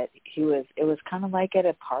him, but it was kind of like at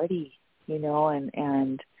a party,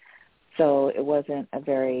 and so it wasn't a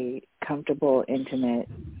very comfortable, intimate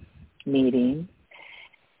meeting.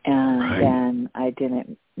 And then I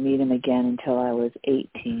didn't meet him again until I was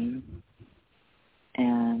 18,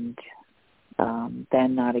 and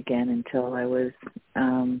then not again until I was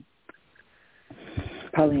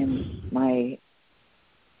probably in my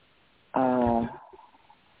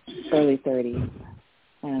early 30s,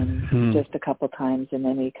 and just a couple times, and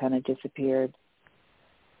then he kind of disappeared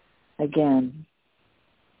again,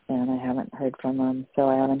 and I haven't heard from him. So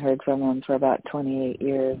I haven't heard from him for about 28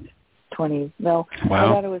 years. My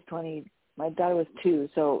daughter was 20. My daughter was 2,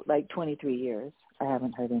 so like 23 years. I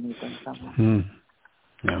haven't heard anything from him.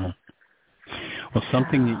 Yeah. Well,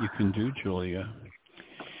 something that you can do, Julia,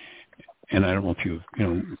 and I don't know if you've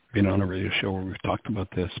been on a radio show where we've talked about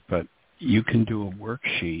this, but you can do a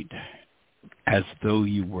worksheet as though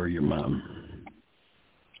you were your mom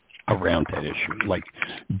around that issue. Like,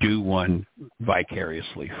 do one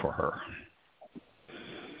vicariously for her.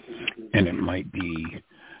 And it might be,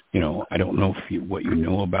 I don't know what you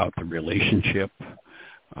know about the relationship,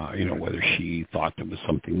 whether she thought there was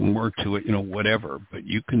something more to it, whatever. But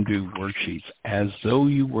you can do worksheets as though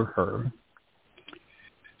you were her,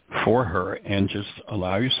 for her, and just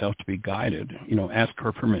allow yourself to be guided. Ask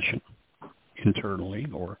her permission internally,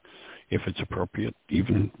 or if it's appropriate,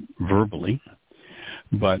 even verbally.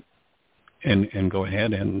 But and go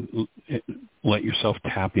ahead and let yourself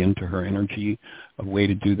tap into her energy. A way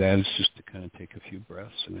to do that is just to kind of take a few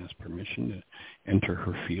breaths and ask permission to enter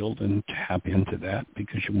her field and tap into that,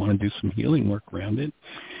 because you want to do some healing work around it.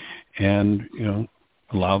 And,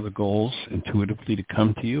 allow the goals intuitively to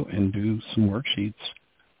come to you, and do some worksheets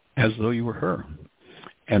as though you were her.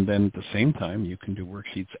 And then at the same time, you can do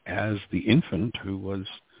worksheets as the infant who was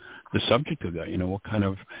the subject of that. What kind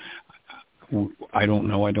of, I don't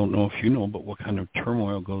know if you know, but what kind of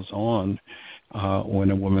turmoil goes on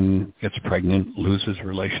when a woman gets pregnant, loses a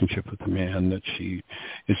relationship with the man that she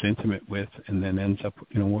is intimate with, and then ends up,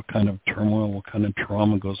 what kind of turmoil, what kind of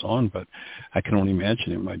trauma goes on. But I can only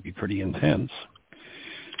imagine it might be pretty intense.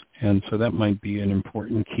 And so that might be an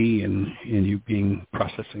important key in you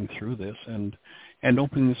processing through this, and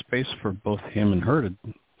opening the space for both him and her to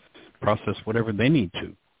process whatever they need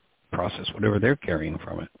to process, whatever they're carrying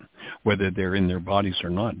from it. Whether they're in their bodies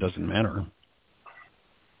or not doesn't matter.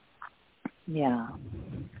 Yeah.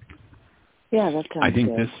 Yeah, that sounds I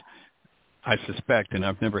think good. I suspect, and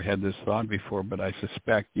I've never had this thought before, but I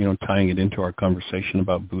suspect, tying it into our conversation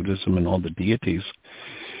about Buddhism and all the deities,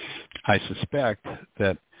 I suspect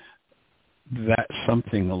that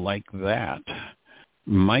something like that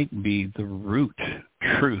might be the root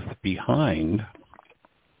truth behind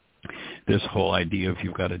this whole idea of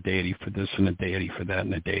you've got a deity for this and a deity for that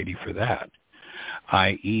and a deity for that,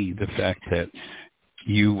 i.e. the fact that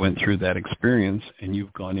you went through that experience and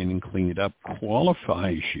you've gone in and cleaned it up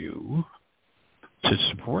qualifies you to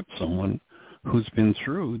support someone who's been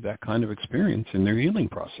through that kind of experience in their healing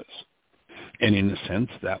process. And in a sense,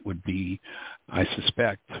 that would be, I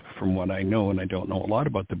suspect, from what I know, and I don't know a lot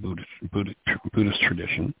about the Buddhist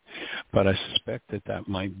tradition, but I suspect that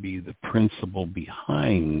might be the principle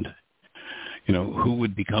behind, who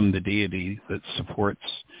would become the deity that supports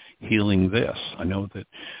healing this. I know that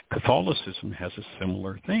Catholicism has a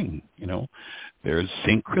similar thing. There's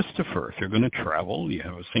St. Christopher. If you're going to travel, you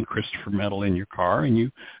have a St. Christopher medal in your car, and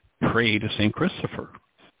you pray to St. Christopher.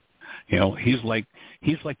 He's like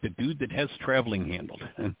the dude that has traveling handled,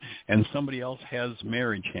 and somebody else has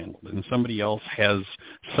marriage handled, and somebody else has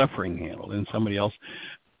suffering handled, and somebody else,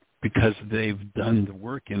 because they've done the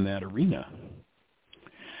work in that arena.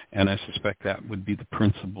 And I suspect that would be the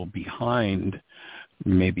principle behind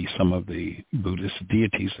maybe some of the Buddhist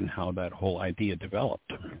deities and how that whole idea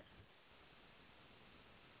developed.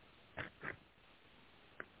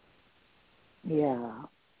 Yeah,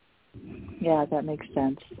 that makes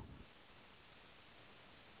sense.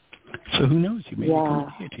 So who knows? You may become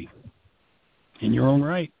a deity in your own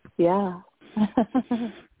right. Yeah.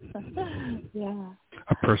 Yeah.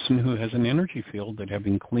 A person who has an energy field that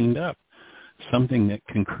having cleaned up, something that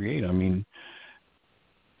can create. I mean,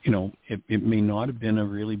 it may not have been a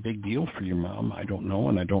really big deal for your mom. I don't know,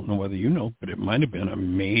 and I don't know whether you know, but it might have been a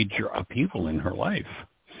major upheaval in her life.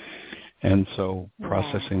 And so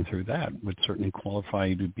processing through that would certainly qualify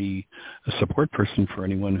you to be a support person for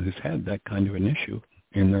anyone who's had that kind of an issue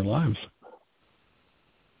in their lives.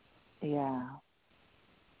 Yeah.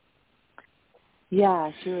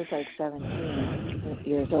 Yeah, she was like 17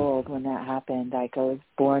 years old when that happened. I was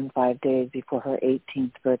born 5 days before her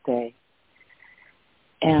 18th birthday.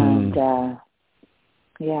 And,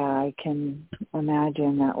 I can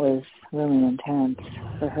imagine that was really intense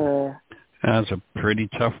for her. That was a pretty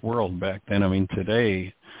tough world back then. I mean,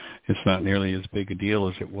 today it's not nearly as big a deal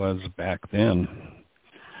as it was back then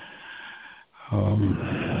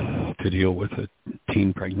to deal with a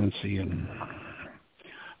teen pregnancy and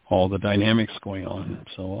all the dynamics going on.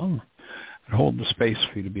 So I hold the space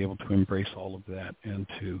for you to be able to embrace all of that and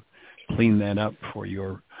to clean that up for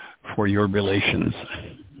your relations.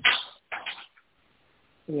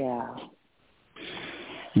 Yeah.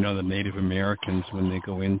 The Native Americans, when they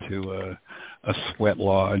go into a sweat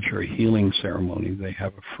lodge or a healing ceremony, they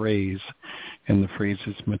have a phrase, and the phrase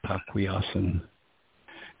is mitakuyasin.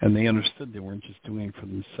 And they understood they weren't just doing it for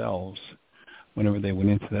themselves. Whenever they went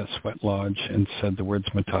into that sweat lodge and said the words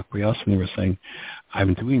mitakuyasin, they were saying,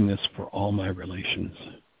 I'm doing this for all my relations.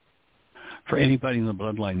 For anybody in the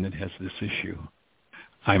bloodline that has this issue,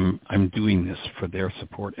 I'm doing this for their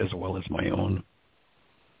support as well as my own.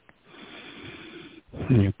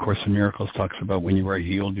 And of course, in Miracles talks about when you are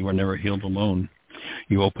healed, you are never healed alone.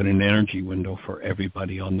 You open an energy window for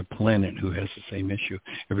everybody on the planet who has the same issue,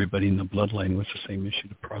 everybody in the bloodline with the same issue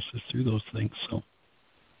to process through those things. So,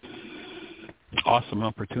 awesome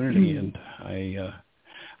opportunity, and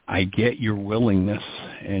I get your willingness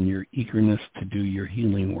and your eagerness to do your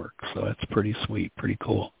healing work. So that's pretty sweet, pretty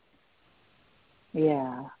cool.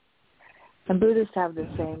 Yeah. And Buddhists have the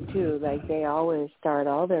same too. Like they always start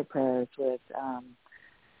all their prayers with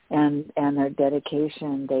and their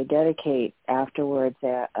dedication. They dedicate afterwards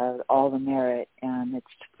all the merit, and it's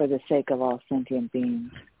for the sake of all sentient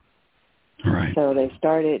beings. Right. So they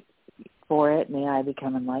start it for it, may I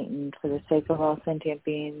become enlightened for the sake of all sentient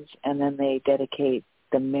beings, and then they dedicate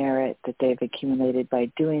the merit that they've accumulated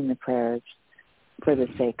by doing the prayers for the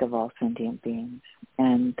sake of all sentient beings.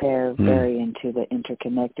 And they're very into the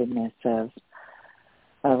interconnectedness of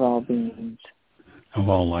all beings. Of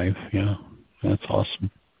all life, yeah. That's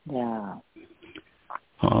awesome. Yeah.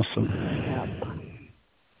 Awesome. Yep.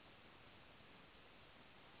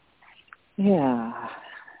 Yeah.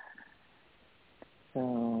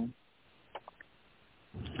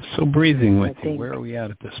 So breathing with you, where are we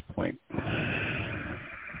at this point?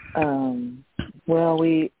 Well,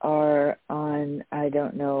 we are on, I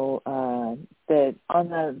don't know,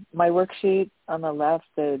 my worksheet on the left,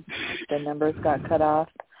 the numbers got cut off,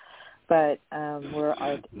 but we're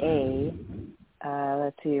at A.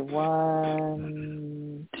 Let's see,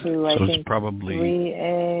 1, 2, I think it's probably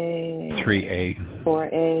 3A. 3A.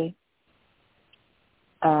 4A.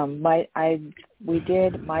 We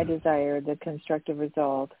did my desire, the constructive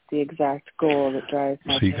result, the exact goal that drives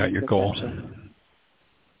my. So you got your goal.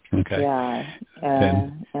 Okay. Yeah,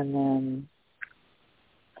 and then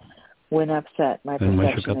when upset, my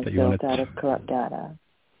perception is built out of corrupt data.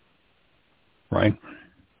 Right.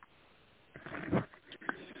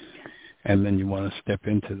 And then you want to step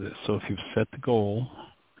into this. So if you've set the goal,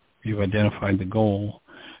 you've identified the goal,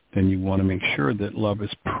 then you want to make sure that love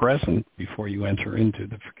is present before you enter into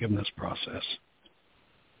the forgiveness process.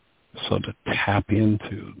 So to tap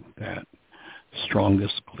into that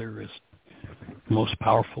strongest, clearest, most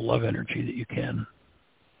powerful love energy that you can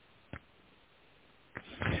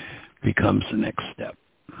becomes the next step.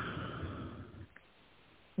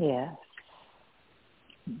 Yes.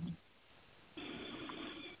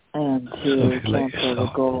 And to cancel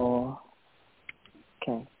the goal.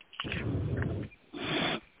 Okay.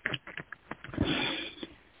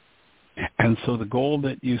 And so the goal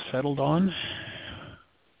that you settled on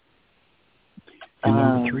in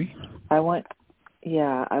number 3? I want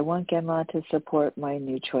Gemma to support my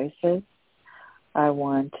new choices. I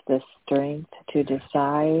want the strength to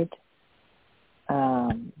decide.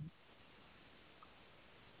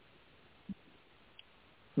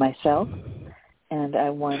 Myself, and I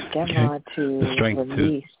want Gemma to the strength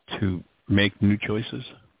release. To make new choices?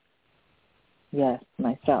 Yes,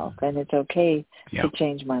 myself. And it's okay to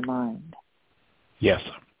change my mind. Yes.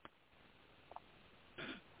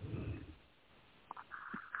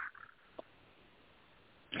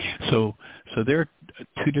 So there are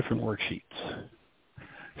 2 different worksheets.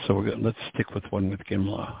 So let's stick with one with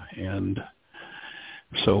Gimla. And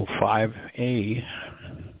so 5A,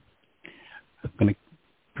 I'm going to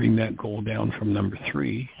bring that goal down from number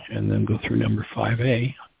 3 and then go through number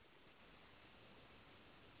 5A.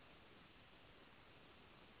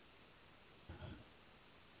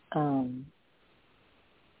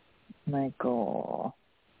 My goal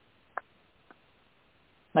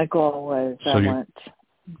was I want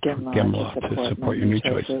Gemma to support your new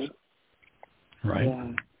choices. Right.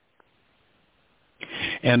 Yeah.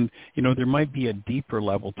 And, there might be a deeper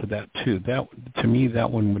level to that, too. That, to me, that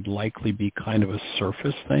one would likely be kind of a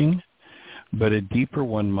surface thing, but a deeper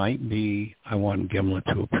one might be, I want Gimla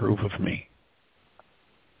to approve of me,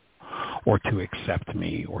 or to accept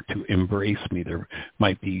me, or to embrace me. There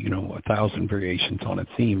might be, 1,000 variations on a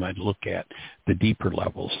theme. I'd look at the deeper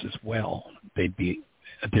levels as well. They'd be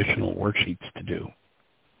additional worksheets to do.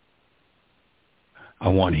 I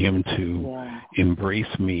want him to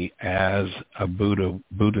embrace me as a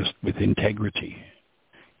Buddhist with integrity,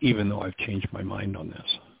 even though I've changed my mind on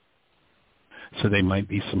this. So they might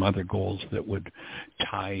be some other goals that would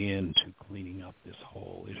tie into cleaning up this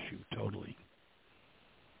whole issue totally.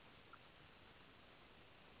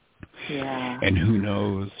 Yeah. And who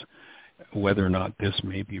knows whether or not this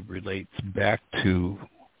maybe relates back to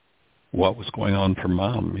what was going on for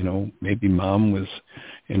Mom. Maybe Mom was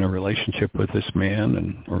in a relationship with this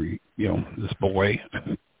man or this boy,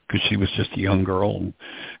 because she was just a young girl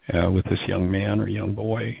with this young man or young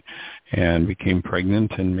boy, and became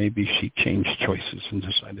pregnant, and maybe she changed choices and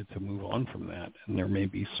decided to move on from that. And there may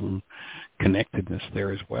be some connectedness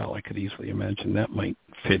there as well. I could easily imagine that might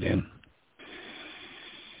fit in.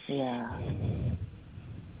 Yeah.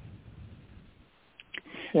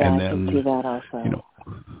 And I then, can see that also.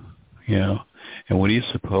 Yeah, and what do you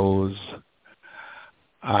suppose?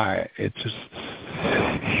 It's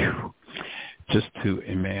just to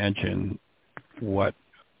imagine what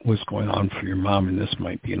was going on for your mom, and this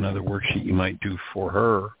might be another worksheet you might do for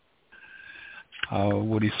her.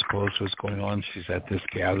 What do you suppose was going on? She's at this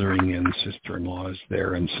gathering, and sister-in-law is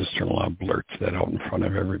there, and sister-in-law blurts that out in front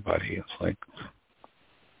of everybody. It's like,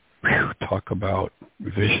 talk about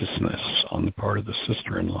viciousness on the part of the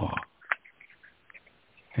sister-in-law.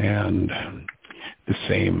 And the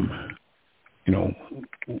same,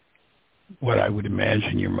 what I would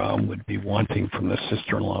imagine your mom would be wanting from the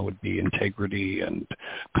sister-in-law would be integrity and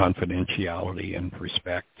confidentiality and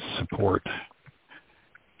respect, support.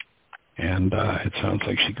 And it sounds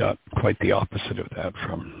like she got quite the opposite of that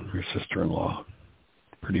from her sister-in-law.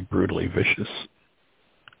 Pretty brutally vicious.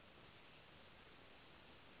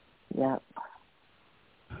 Yep.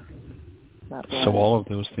 So all of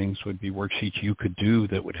those things would be worksheets you could do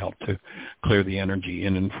that would help to clear the energy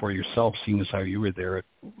in and for yourself, seeing as how you were there at,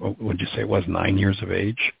 what would you say it was, 9 years of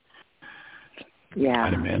age? Yeah.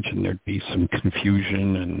 I'd imagine there'd be some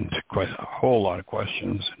confusion and quite a whole lot of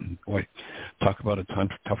questions. And boy, talk about a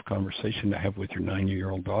tough conversation to have with your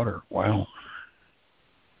 9-year-old daughter. Wow.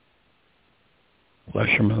 Bless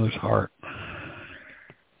your mother's heart.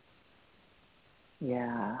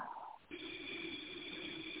 Yeah.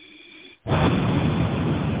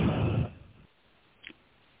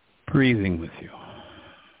 breathing with you.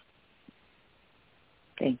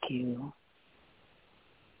 Thank you.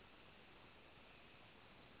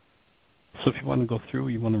 So if you want to go through,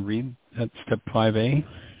 you want to read at step 5A.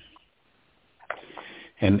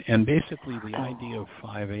 And basically the idea of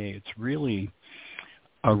 5A, it's really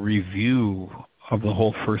a review of the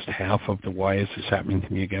whole first half of the Why Is This Happening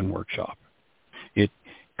to Me Again workshop. It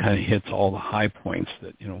kind of hits all the high points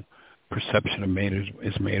that, perception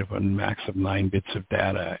is made of a max of 9 bits of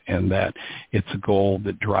data, and that it's a goal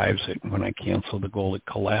that drives it. When I cancel the goal, it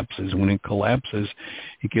collapses. When it collapses,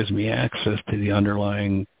 it gives me access to the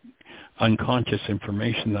underlying unconscious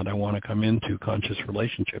information that I want to come into conscious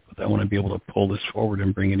relationship with. I want to be able to pull this forward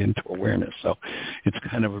and bring it into awareness. So it's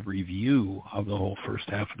kind of a review of the whole first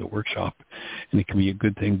half of the workshop, and it can be a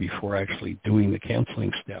good thing before actually doing the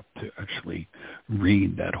canceling step to actually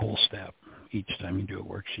read that whole step each time you do a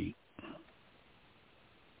worksheet.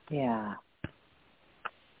 Yeah.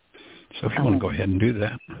 So if you want to go ahead and do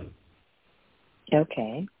that.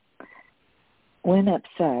 Okay. When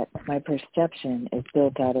upset, my perception is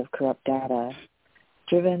built out of corrupt data.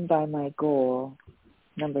 Driven by my goal,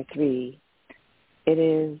 number 3, it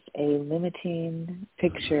is a limiting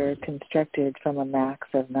picture constructed from a max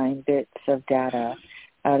of 9 bits of data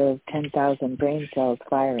out of 10,000 brain cells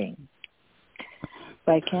firing.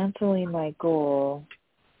 By canceling my goal,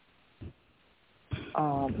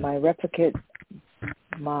 my replicate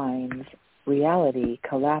mind's reality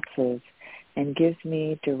collapses and gives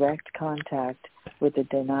me direct contact with the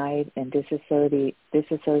denied and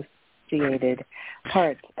disassociated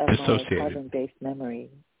parts of my carbon-based memory.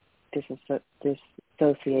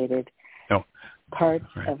 Dissociated parts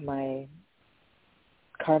of my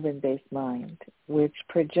carbon-based mind, which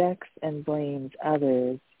projects and blames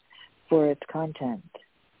others for its content.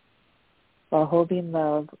 While holding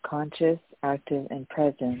love conscious, active, and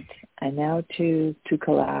present, I now choose to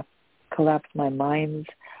collapse my mind's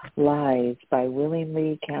lies by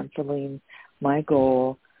willingly canceling my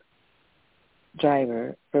goal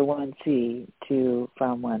driver for 1C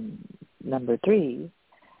from number 3,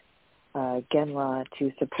 Genla,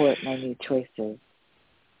 to support my new choices.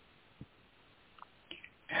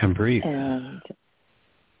 And breathe.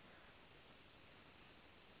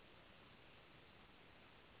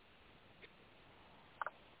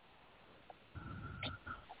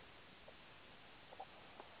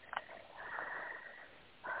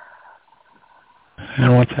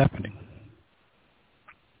 And what's happening?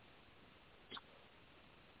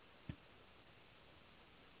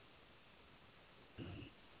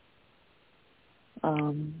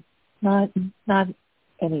 Not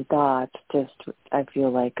any thoughts, just I feel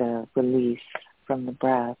like a release from the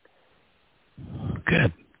breath.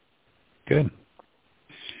 Good.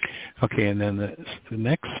 Okay, and then the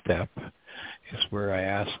next step is where I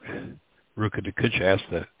ask Ruka Dakucha, ask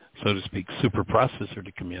the, so to speak, super processor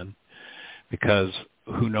to come in, because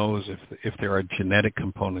who knows if there are genetic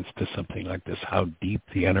components to something like this, how deep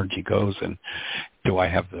the energy goes, and do I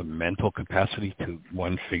have the mental capacity to,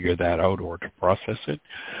 one, figure that out or to process it?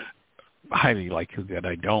 Highly likely that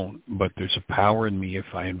I don't, but there's a power in me if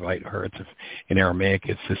I invite her. In Aramaic,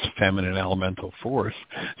 it's this feminine elemental force,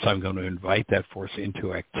 so I'm going to invite that force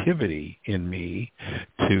into activity in me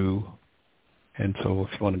to, and so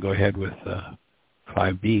if you want to go ahead with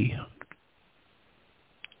 5B.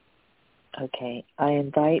 Okay, I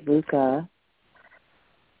invite Ruka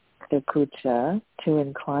Dakucha to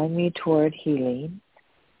incline me toward healing,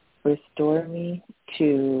 restore me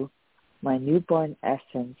to my newborn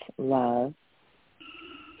essence, love,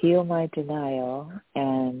 heal my denial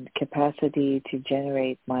and capacity to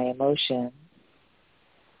generate my emotion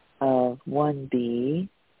of 1B,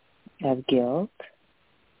 of guilt.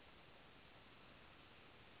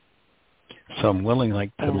 So I'm willing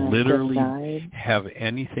to literally have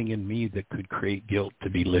anything in me that could create guilt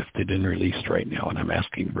to be lifted and released right now, and I'm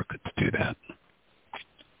asking Ruka to do that.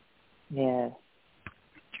 Yes.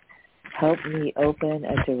 Help me open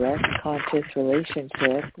a direct conscious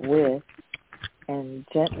relationship with and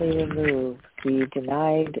gently remove the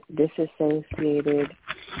denied, disassociated,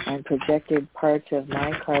 and projected parts of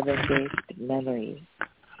my carbon-based memory.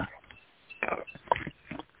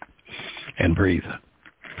 And breathe.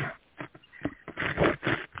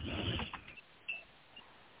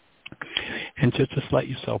 And just let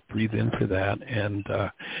yourself breathe into that, and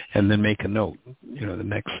then make a note. The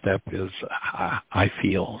next step is I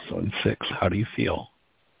feel. So in 6, how do you feel?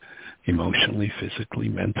 Emotionally, physically,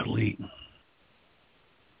 mentally.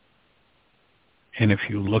 And if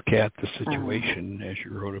you look at the situation, as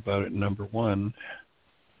you wrote about it in number 1,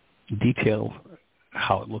 detail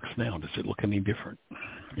how it looks now. Does it look any different?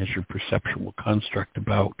 Is your perceptual construct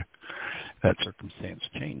about that circumstance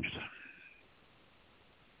changed.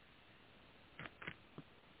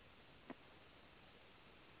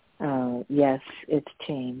 Yes, it's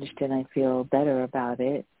changed, and I feel better about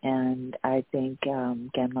it. And I think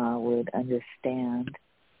Gemma would understand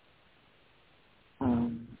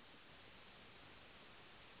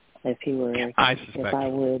if he were. I suspect. If I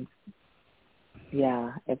would.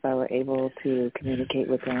 Yeah, if I were able to communicate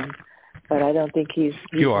with him, but I don't think he's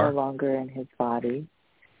no longer in his body.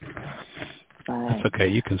 But, that's okay.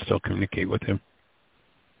 You can still communicate with him.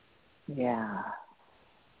 Yeah.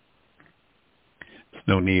 There's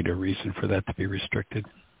no need or reason for that to be restricted.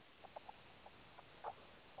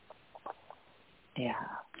 Yeah.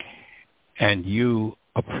 And you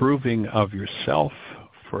approving of yourself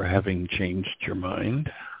for having changed your mind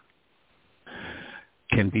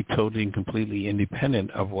can be totally and completely independent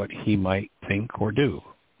of what he might think or do.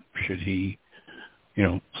 Should he,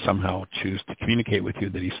 somehow choose to communicate with you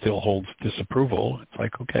that he still holds disapproval, it's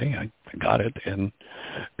like, okay, I got it, and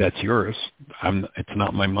that's yours. It's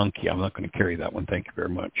not my monkey. I'm not going to carry that one. Thank you very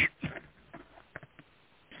much.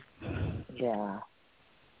 Yeah.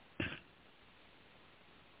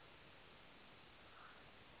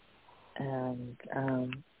 And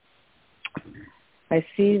I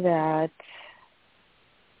see that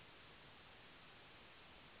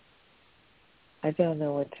I don't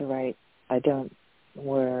know what to write.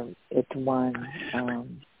 Where it's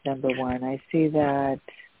number one. I see that.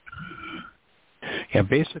 Yeah,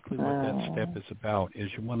 basically what that step is about is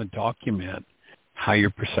you want to document how your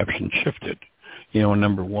perception shifted.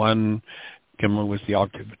 Number one, Gimlin was the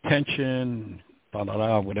object of attention, blah, blah,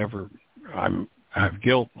 blah, whatever. I have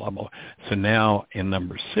guilt, blah, blah. So now in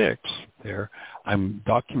number 6 there, I'm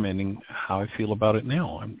documenting how I feel about it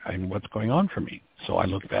now and what's going on for me. So I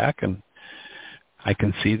look back and I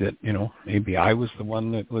can see that, maybe I was the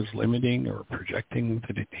one that was limiting or projecting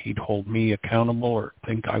that he'd hold me accountable or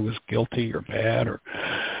think I was guilty or bad or,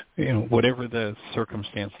 whatever the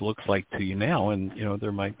circumstance looks like to you now. And,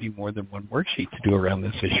 there might be more than one worksheet to do around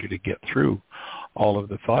this issue to get through all of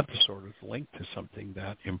the thought disorders linked to something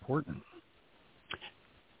that important.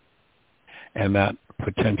 And that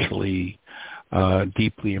potentially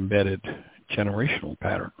deeply embedded generational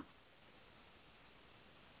pattern.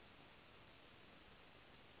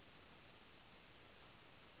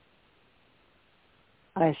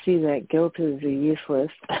 I see that guilt is a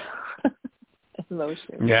useless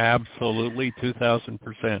emotion. Yeah, absolutely,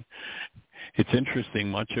 2,000%. It's interesting.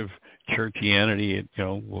 Much of churchianity,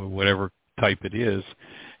 whatever type it is,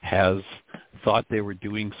 has thought they were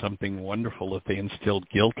doing something wonderful if they instilled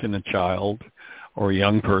guilt in a child or a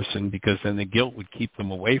young person, because then the guilt would keep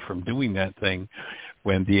them away from doing that thing.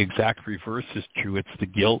 When the exact reverse is true, it's the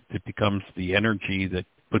guilt that becomes the energy that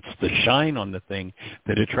puts the shine on the thing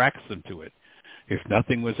that attracts them to it. If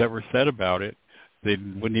nothing was ever said about it, they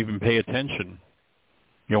wouldn't even pay attention.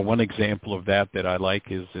 One example of that I like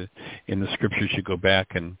is in the scriptures you go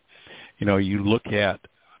back and, you look at,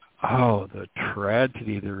 the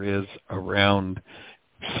tragedy there is around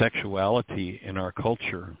sexuality in our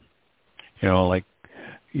culture. Like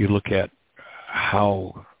you look at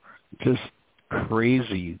how just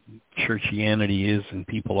crazy churchianity is and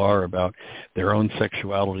people are about their own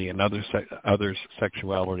sexuality and others'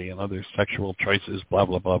 sexuality and others' sexual choices, blah,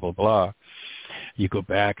 blah, blah, blah, blah. You go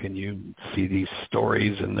back and you see these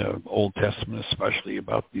stories in the Old Testament, especially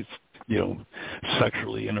about these,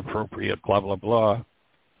 sexually inappropriate, blah, blah, blah.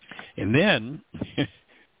 And then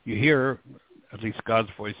you hear, at least God's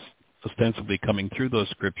voice ostensibly coming through those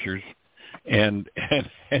scriptures, and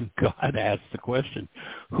God asks the question,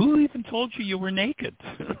 who even told you were naked?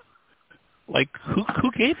 Like,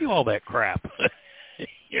 who gave you all that crap?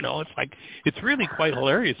 It's like, it's really quite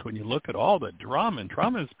hilarious when you look at all the drama and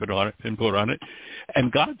trauma that's been put on it,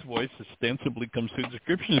 and God's voice ostensibly comes through the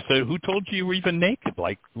scripture and says, who told you were even naked?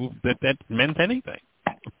 Like, that meant anything.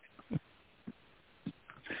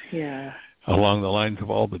 Yeah. Along the lines of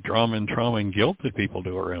all the drama and trauma and guilt that people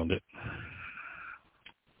do around it.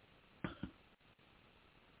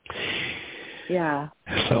 Yeah.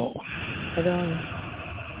 So I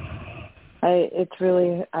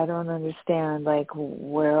don't understand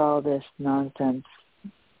where all this nonsense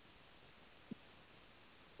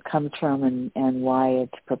comes from and why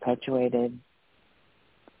it's perpetuated.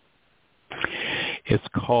 It's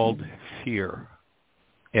called fear.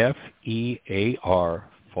 F-E-A-R,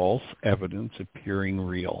 false evidence appearing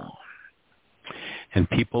real. And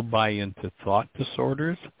people buy into thought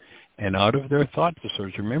disorders, and out of their thought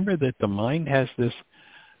disorders, remember that the mind has this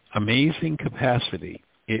amazing capacity.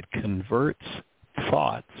 It converts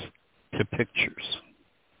thoughts to pictures.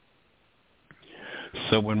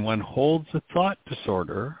 So when one holds a thought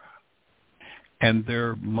disorder, and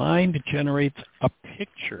their mind generates a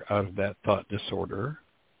picture out of that thought disorder,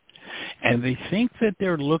 and they think that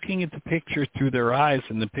they're looking at the picture through their eyes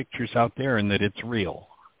and the picture's out there and that it's real.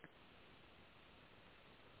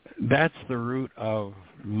 That's the root of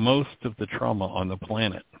most of the trauma on the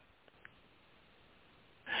planet.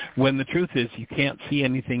 When the truth is you can't see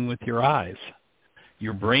anything with your eyes.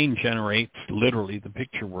 Your brain generates literally the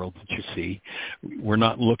picture world that you see. We're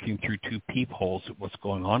not looking through two peepholes at what's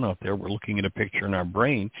going on out there. We're looking at a picture in our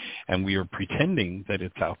brain, and we are pretending that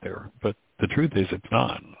it's out there. But the truth is it's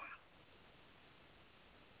not.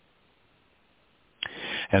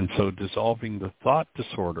 And so dissolving the thought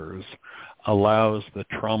disorders allows the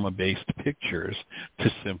trauma-based pictures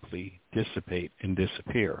to simply dissipate and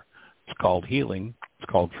disappear. It's called healing. It's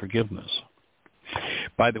called forgiveness.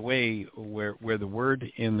 By the way, where the word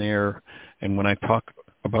in there, and when I talk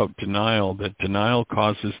about denial, that denial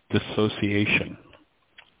causes dissociation.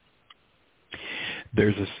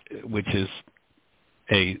 There's this, which is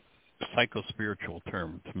a psychospiritual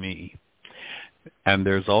term to me. And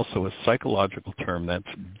there's also a psychological term that's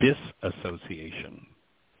disassociation.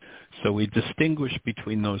 So we distinguish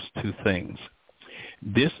between those two things.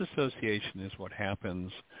 Disassociation is what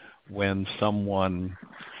happens when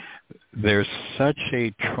there's such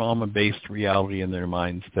a trauma-based reality in their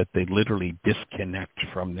minds that they literally disconnect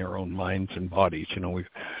from their own minds and bodies. You know, we've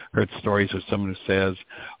heard stories of someone who says,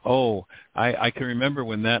 I can remember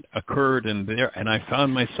when that occurred and I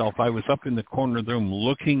found myself, I was up in the corner of the room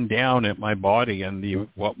looking down at my body and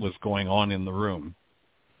what was going on in the room.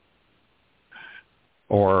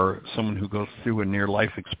 Or someone who goes through a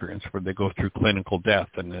near-life experience where they go through clinical death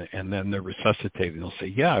and then they're resuscitated. They'll say,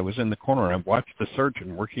 yeah, I was in the corner and I watched the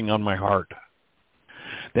surgeon working on my heart.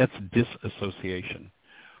 That's disassociation.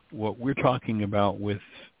 What we're talking about with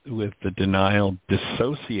the denial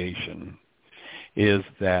dissociation is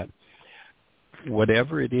that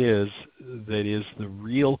whatever it is that is the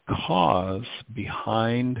real cause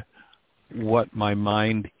behind what my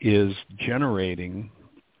mind is generating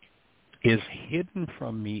is hidden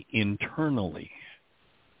from me internally.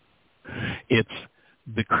 It's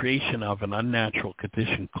the creation of an unnatural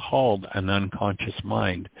condition called an unconscious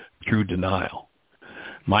mind through denial.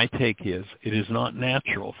 My take is it is not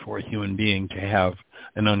natural for a human being to have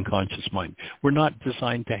an unconscious mind. We're not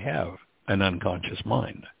designed to have an unconscious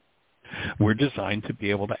mind. We're designed to be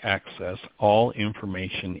able to access all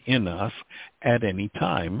information in us at any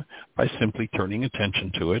time by simply turning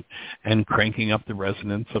attention to it and cranking up the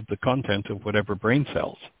resonance of the content of whatever brain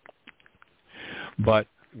cells. But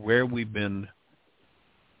where we've been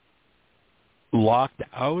locked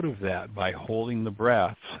out of that by holding the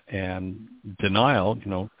breath and denial,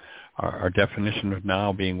 you know, our definition of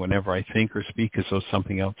now being whenever I think or speak as though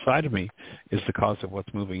something outside of me is the cause of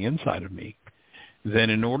what's moving inside of me,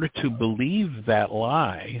 then in order to believe that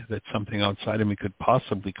lie, that something outside of me could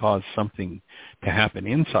possibly cause something to happen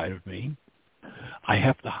inside of me, I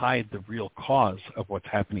have to hide the real cause of what's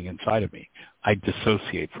happening inside of me. I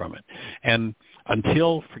dissociate from it. And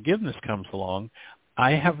until forgiveness comes along,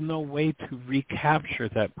 I have no way to recapture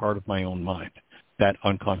that part of my own mind, that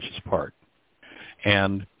unconscious part.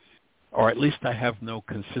 Or at least I have no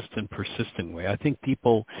consistent, persistent way. I think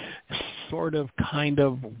people sort of, kind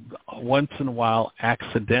of, once in a while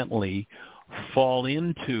accidentally fall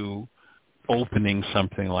into opening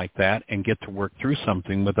something like that and get to work through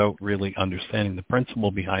something without really understanding the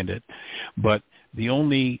principle behind it. But the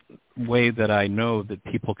only way that I know that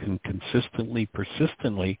people can consistently,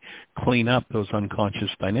 persistently clean up those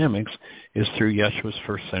unconscious dynamics is through Yeshua's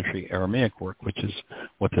first century Aramaic work, which is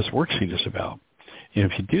what this worksheet is about. And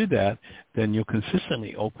if you do that, then you'll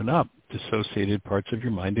consistently open up dissociated parts of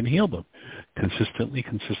your mind and heal them consistently,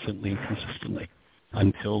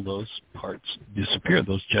 until those parts disappear.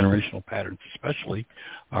 Those generational patterns especially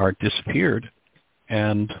are disappeared.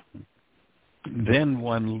 And then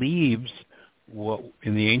one leaves what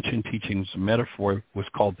in the ancient teachings metaphor was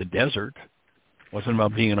called the desert. It wasn't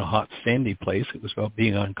about being in a hot, sandy place. It was about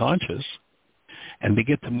being unconscious. And they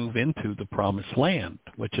get to move into the promised land,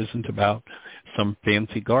 which isn't about some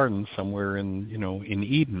fancy garden somewhere in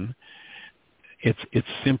Eden. It's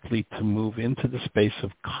simply to move into the space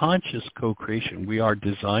of conscious co-creation. We are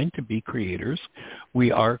designed to be creators.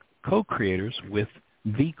 We are co-creators with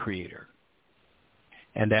the Creator.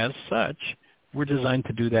 And as such, we're designed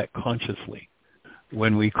to do that consciously.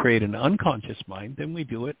 When we create an unconscious mind, then we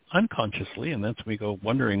do it unconsciously, and that's when we go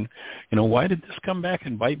wondering, why did this come back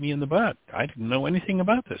and bite me in the butt? I didn't know anything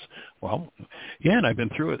about this. Well, yeah, and I've been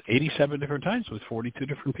through it 87 different times with 42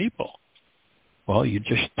 different people. Well, you're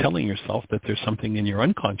just telling yourself that there's something in your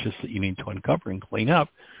unconscious that you need to uncover and clean up,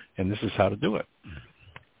 and this is how to do it.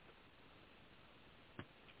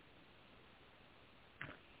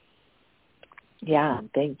 Yeah,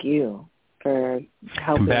 thank you for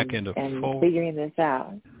helping and figuring this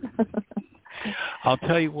out. I'll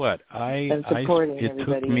tell you what, and supporting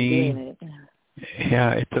everybody and doing it.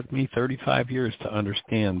 Yeah, it took me 35 years to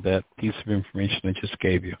understand that piece of information I just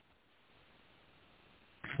gave you.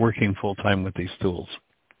 Working full-time with these tools.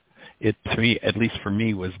 It, to me, at least for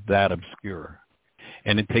me, was that obscure.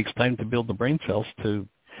 And it takes time to build the brain cells to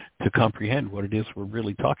comprehend what it is we're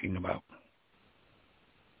really talking about.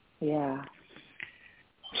 Yeah.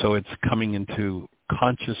 So it's coming into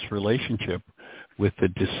conscious relationship with the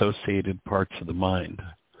dissociated parts of the mind.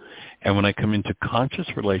 And when I come into conscious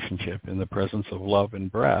relationship in the presence of love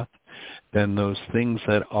and breath, then those things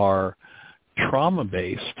that are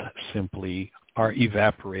trauma-based simply are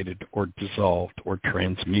evaporated or dissolved or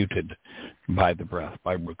transmuted by the breath,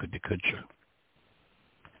 by Rukadikuja.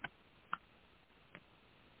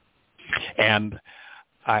 And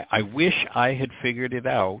I wish I had figured it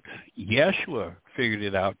out. Yeshua figured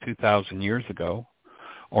it out 2,000 years ago,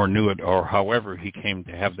 or knew it, or however he came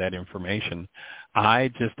to have that information. I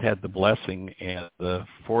just had the blessing and the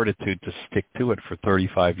fortitude to stick to it for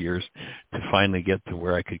 35 years to finally get to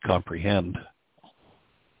where I could comprehend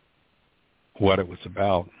what it was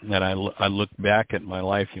about. And I look back at my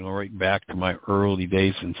life, right back to my early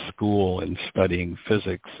days in school and studying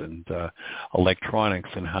physics and electronics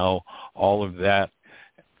and how all of that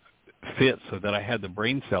fit so that I had the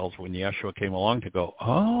brain cells when Yeshua came along to go,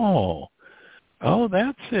 oh,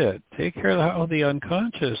 that's it. Take care of the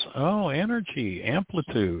unconscious. Oh, energy,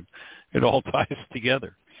 amplitude. It all ties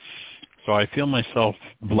together. So I feel myself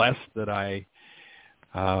blessed that I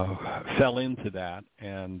fell into that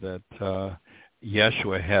and that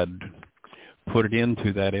Yeshua had put it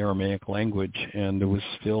into that Aramaic language, and there was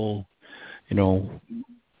still,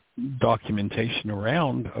 documentation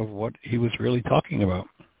around of what he was really talking about.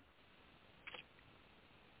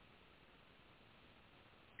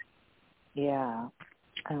 Yeah,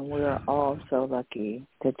 and we're all so lucky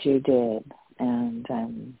that you did, and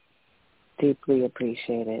I'm deeply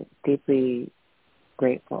appreciated, deeply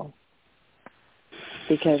grateful,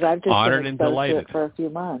 because I've just honored been and exposed delighted to it for a few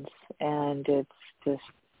months, and it's just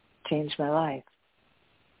changed my life.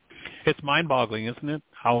 It's mind-boggling, isn't it?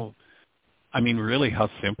 Really how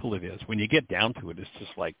simple it is. When you get down to it, it's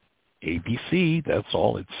just like ABC, that's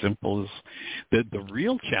all. It's simple as the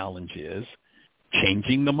real challenge is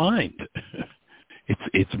changing the mind.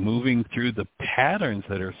 It's moving through the patterns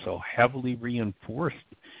that are so heavily reinforced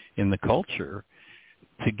in the culture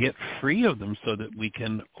to get free of them so that we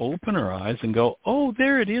can open our eyes and go, oh,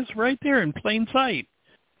 there it is right there in plain sight.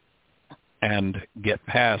 And get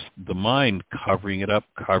past the mind covering it up,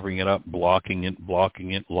 blocking it,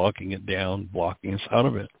 locking it down, blocking us out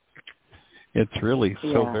of it. It's really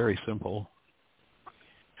so very simple.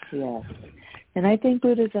 Yes. And I think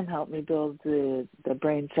Buddhism helped me build the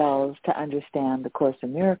brain cells to understand the Course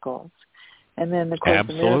in Miracles. And then the Course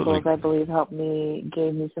in Miracles, I believe,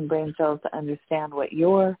 gave me some brain cells to understand what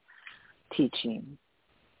you're teaching.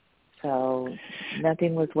 So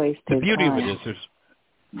nothing was wasted. The beauty of it is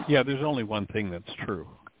there's only one thing that's true.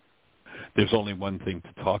 There's only one thing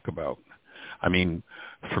to talk about.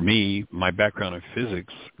 For me, my background in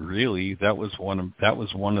physics, really, that was one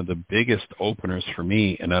of the biggest openers for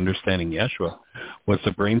me in understanding Yeshua, was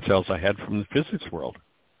the brain cells I had from the physics world.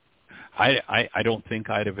 I don't think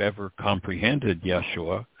I'd have ever comprehended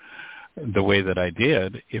Yeshua the way that I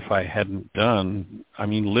did if I hadn't done,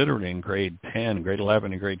 literally in grade 10, grade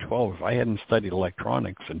 11, and grade 12, if I hadn't studied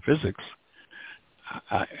electronics and physics,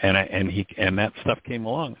 and that stuff came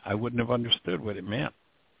along, I wouldn't have understood what it meant.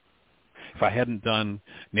 If I hadn't done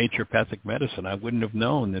naturopathic medicine, I wouldn't have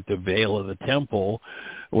known that the veil of the temple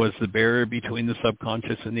was the barrier between the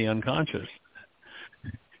subconscious and the unconscious.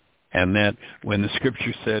 And that when the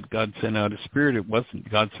scripture said God sent out a spirit, it wasn't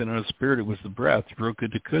God sent out a spirit, it was the breath,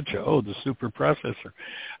 Rukadikuja, the super processor.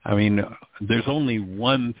 There's only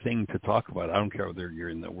one thing to talk about. I don't care whether you're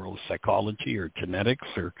in the world of psychology or genetics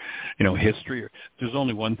or, history. There's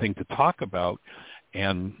only one thing to talk about.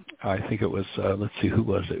 And I think it was, who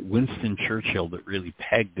was it? Winston Churchill that really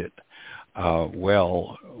pegged it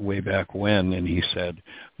way back when. And he said,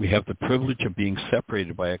 we have the privilege of being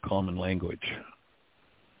separated by a common language.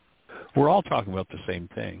 We're all talking about the same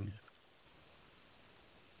thing.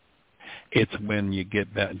 It's when you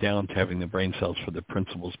get back down to having the brain cells for the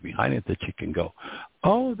principles behind it that you can go,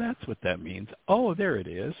 oh, that's what that means. Oh, there it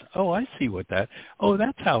is. Oh, I see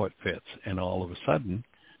that's how it fits. And all of a sudden,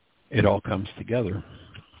 it all comes together.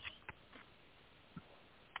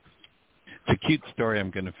 It's a cute story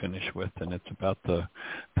I'm going to finish with, and it's about the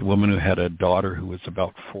woman who had a daughter who was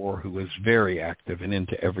about 4, who was very active and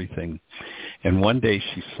into everything. And one day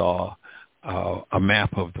she saw a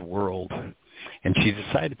map of the world, and she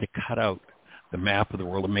decided to cut out the map of the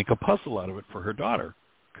world and make a puzzle out of it for her daughter.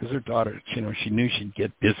 Because her daughter, she knew she'd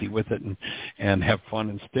get busy with it and have fun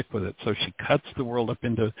and stick with it. So she cuts the world up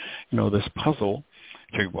into, this puzzle.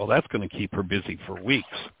 She figured, well, that's going to keep her busy for weeks.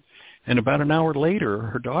 And about an hour later,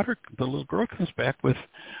 her daughter, the little girl, comes back with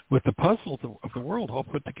the puzzle of the world all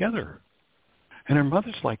put together. And her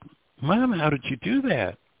mother's like, Mom, how did you do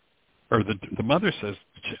that? Or the mother says,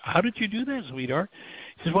 how did you do that, sweetheart?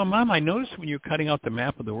 She says, well, Mom, I noticed when you were cutting out the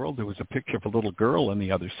map of the world, there was a picture of a little girl on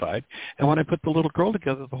the other side. And when I put the little girl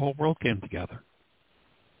together, the whole world came together.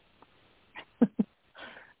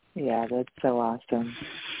 Yeah, that's so awesome.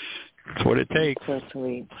 That's what it takes. That's so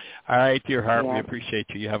sweet. All right, dear heart, yeah. We appreciate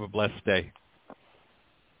you. You have a blessed day.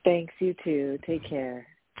 Thanks, you too. Take care.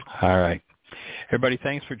 All right. Everybody,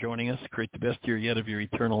 thanks for joining us. Create the best year yet of your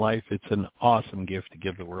eternal life. It's an awesome gift to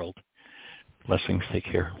give the world. Blessings. Take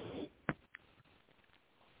care.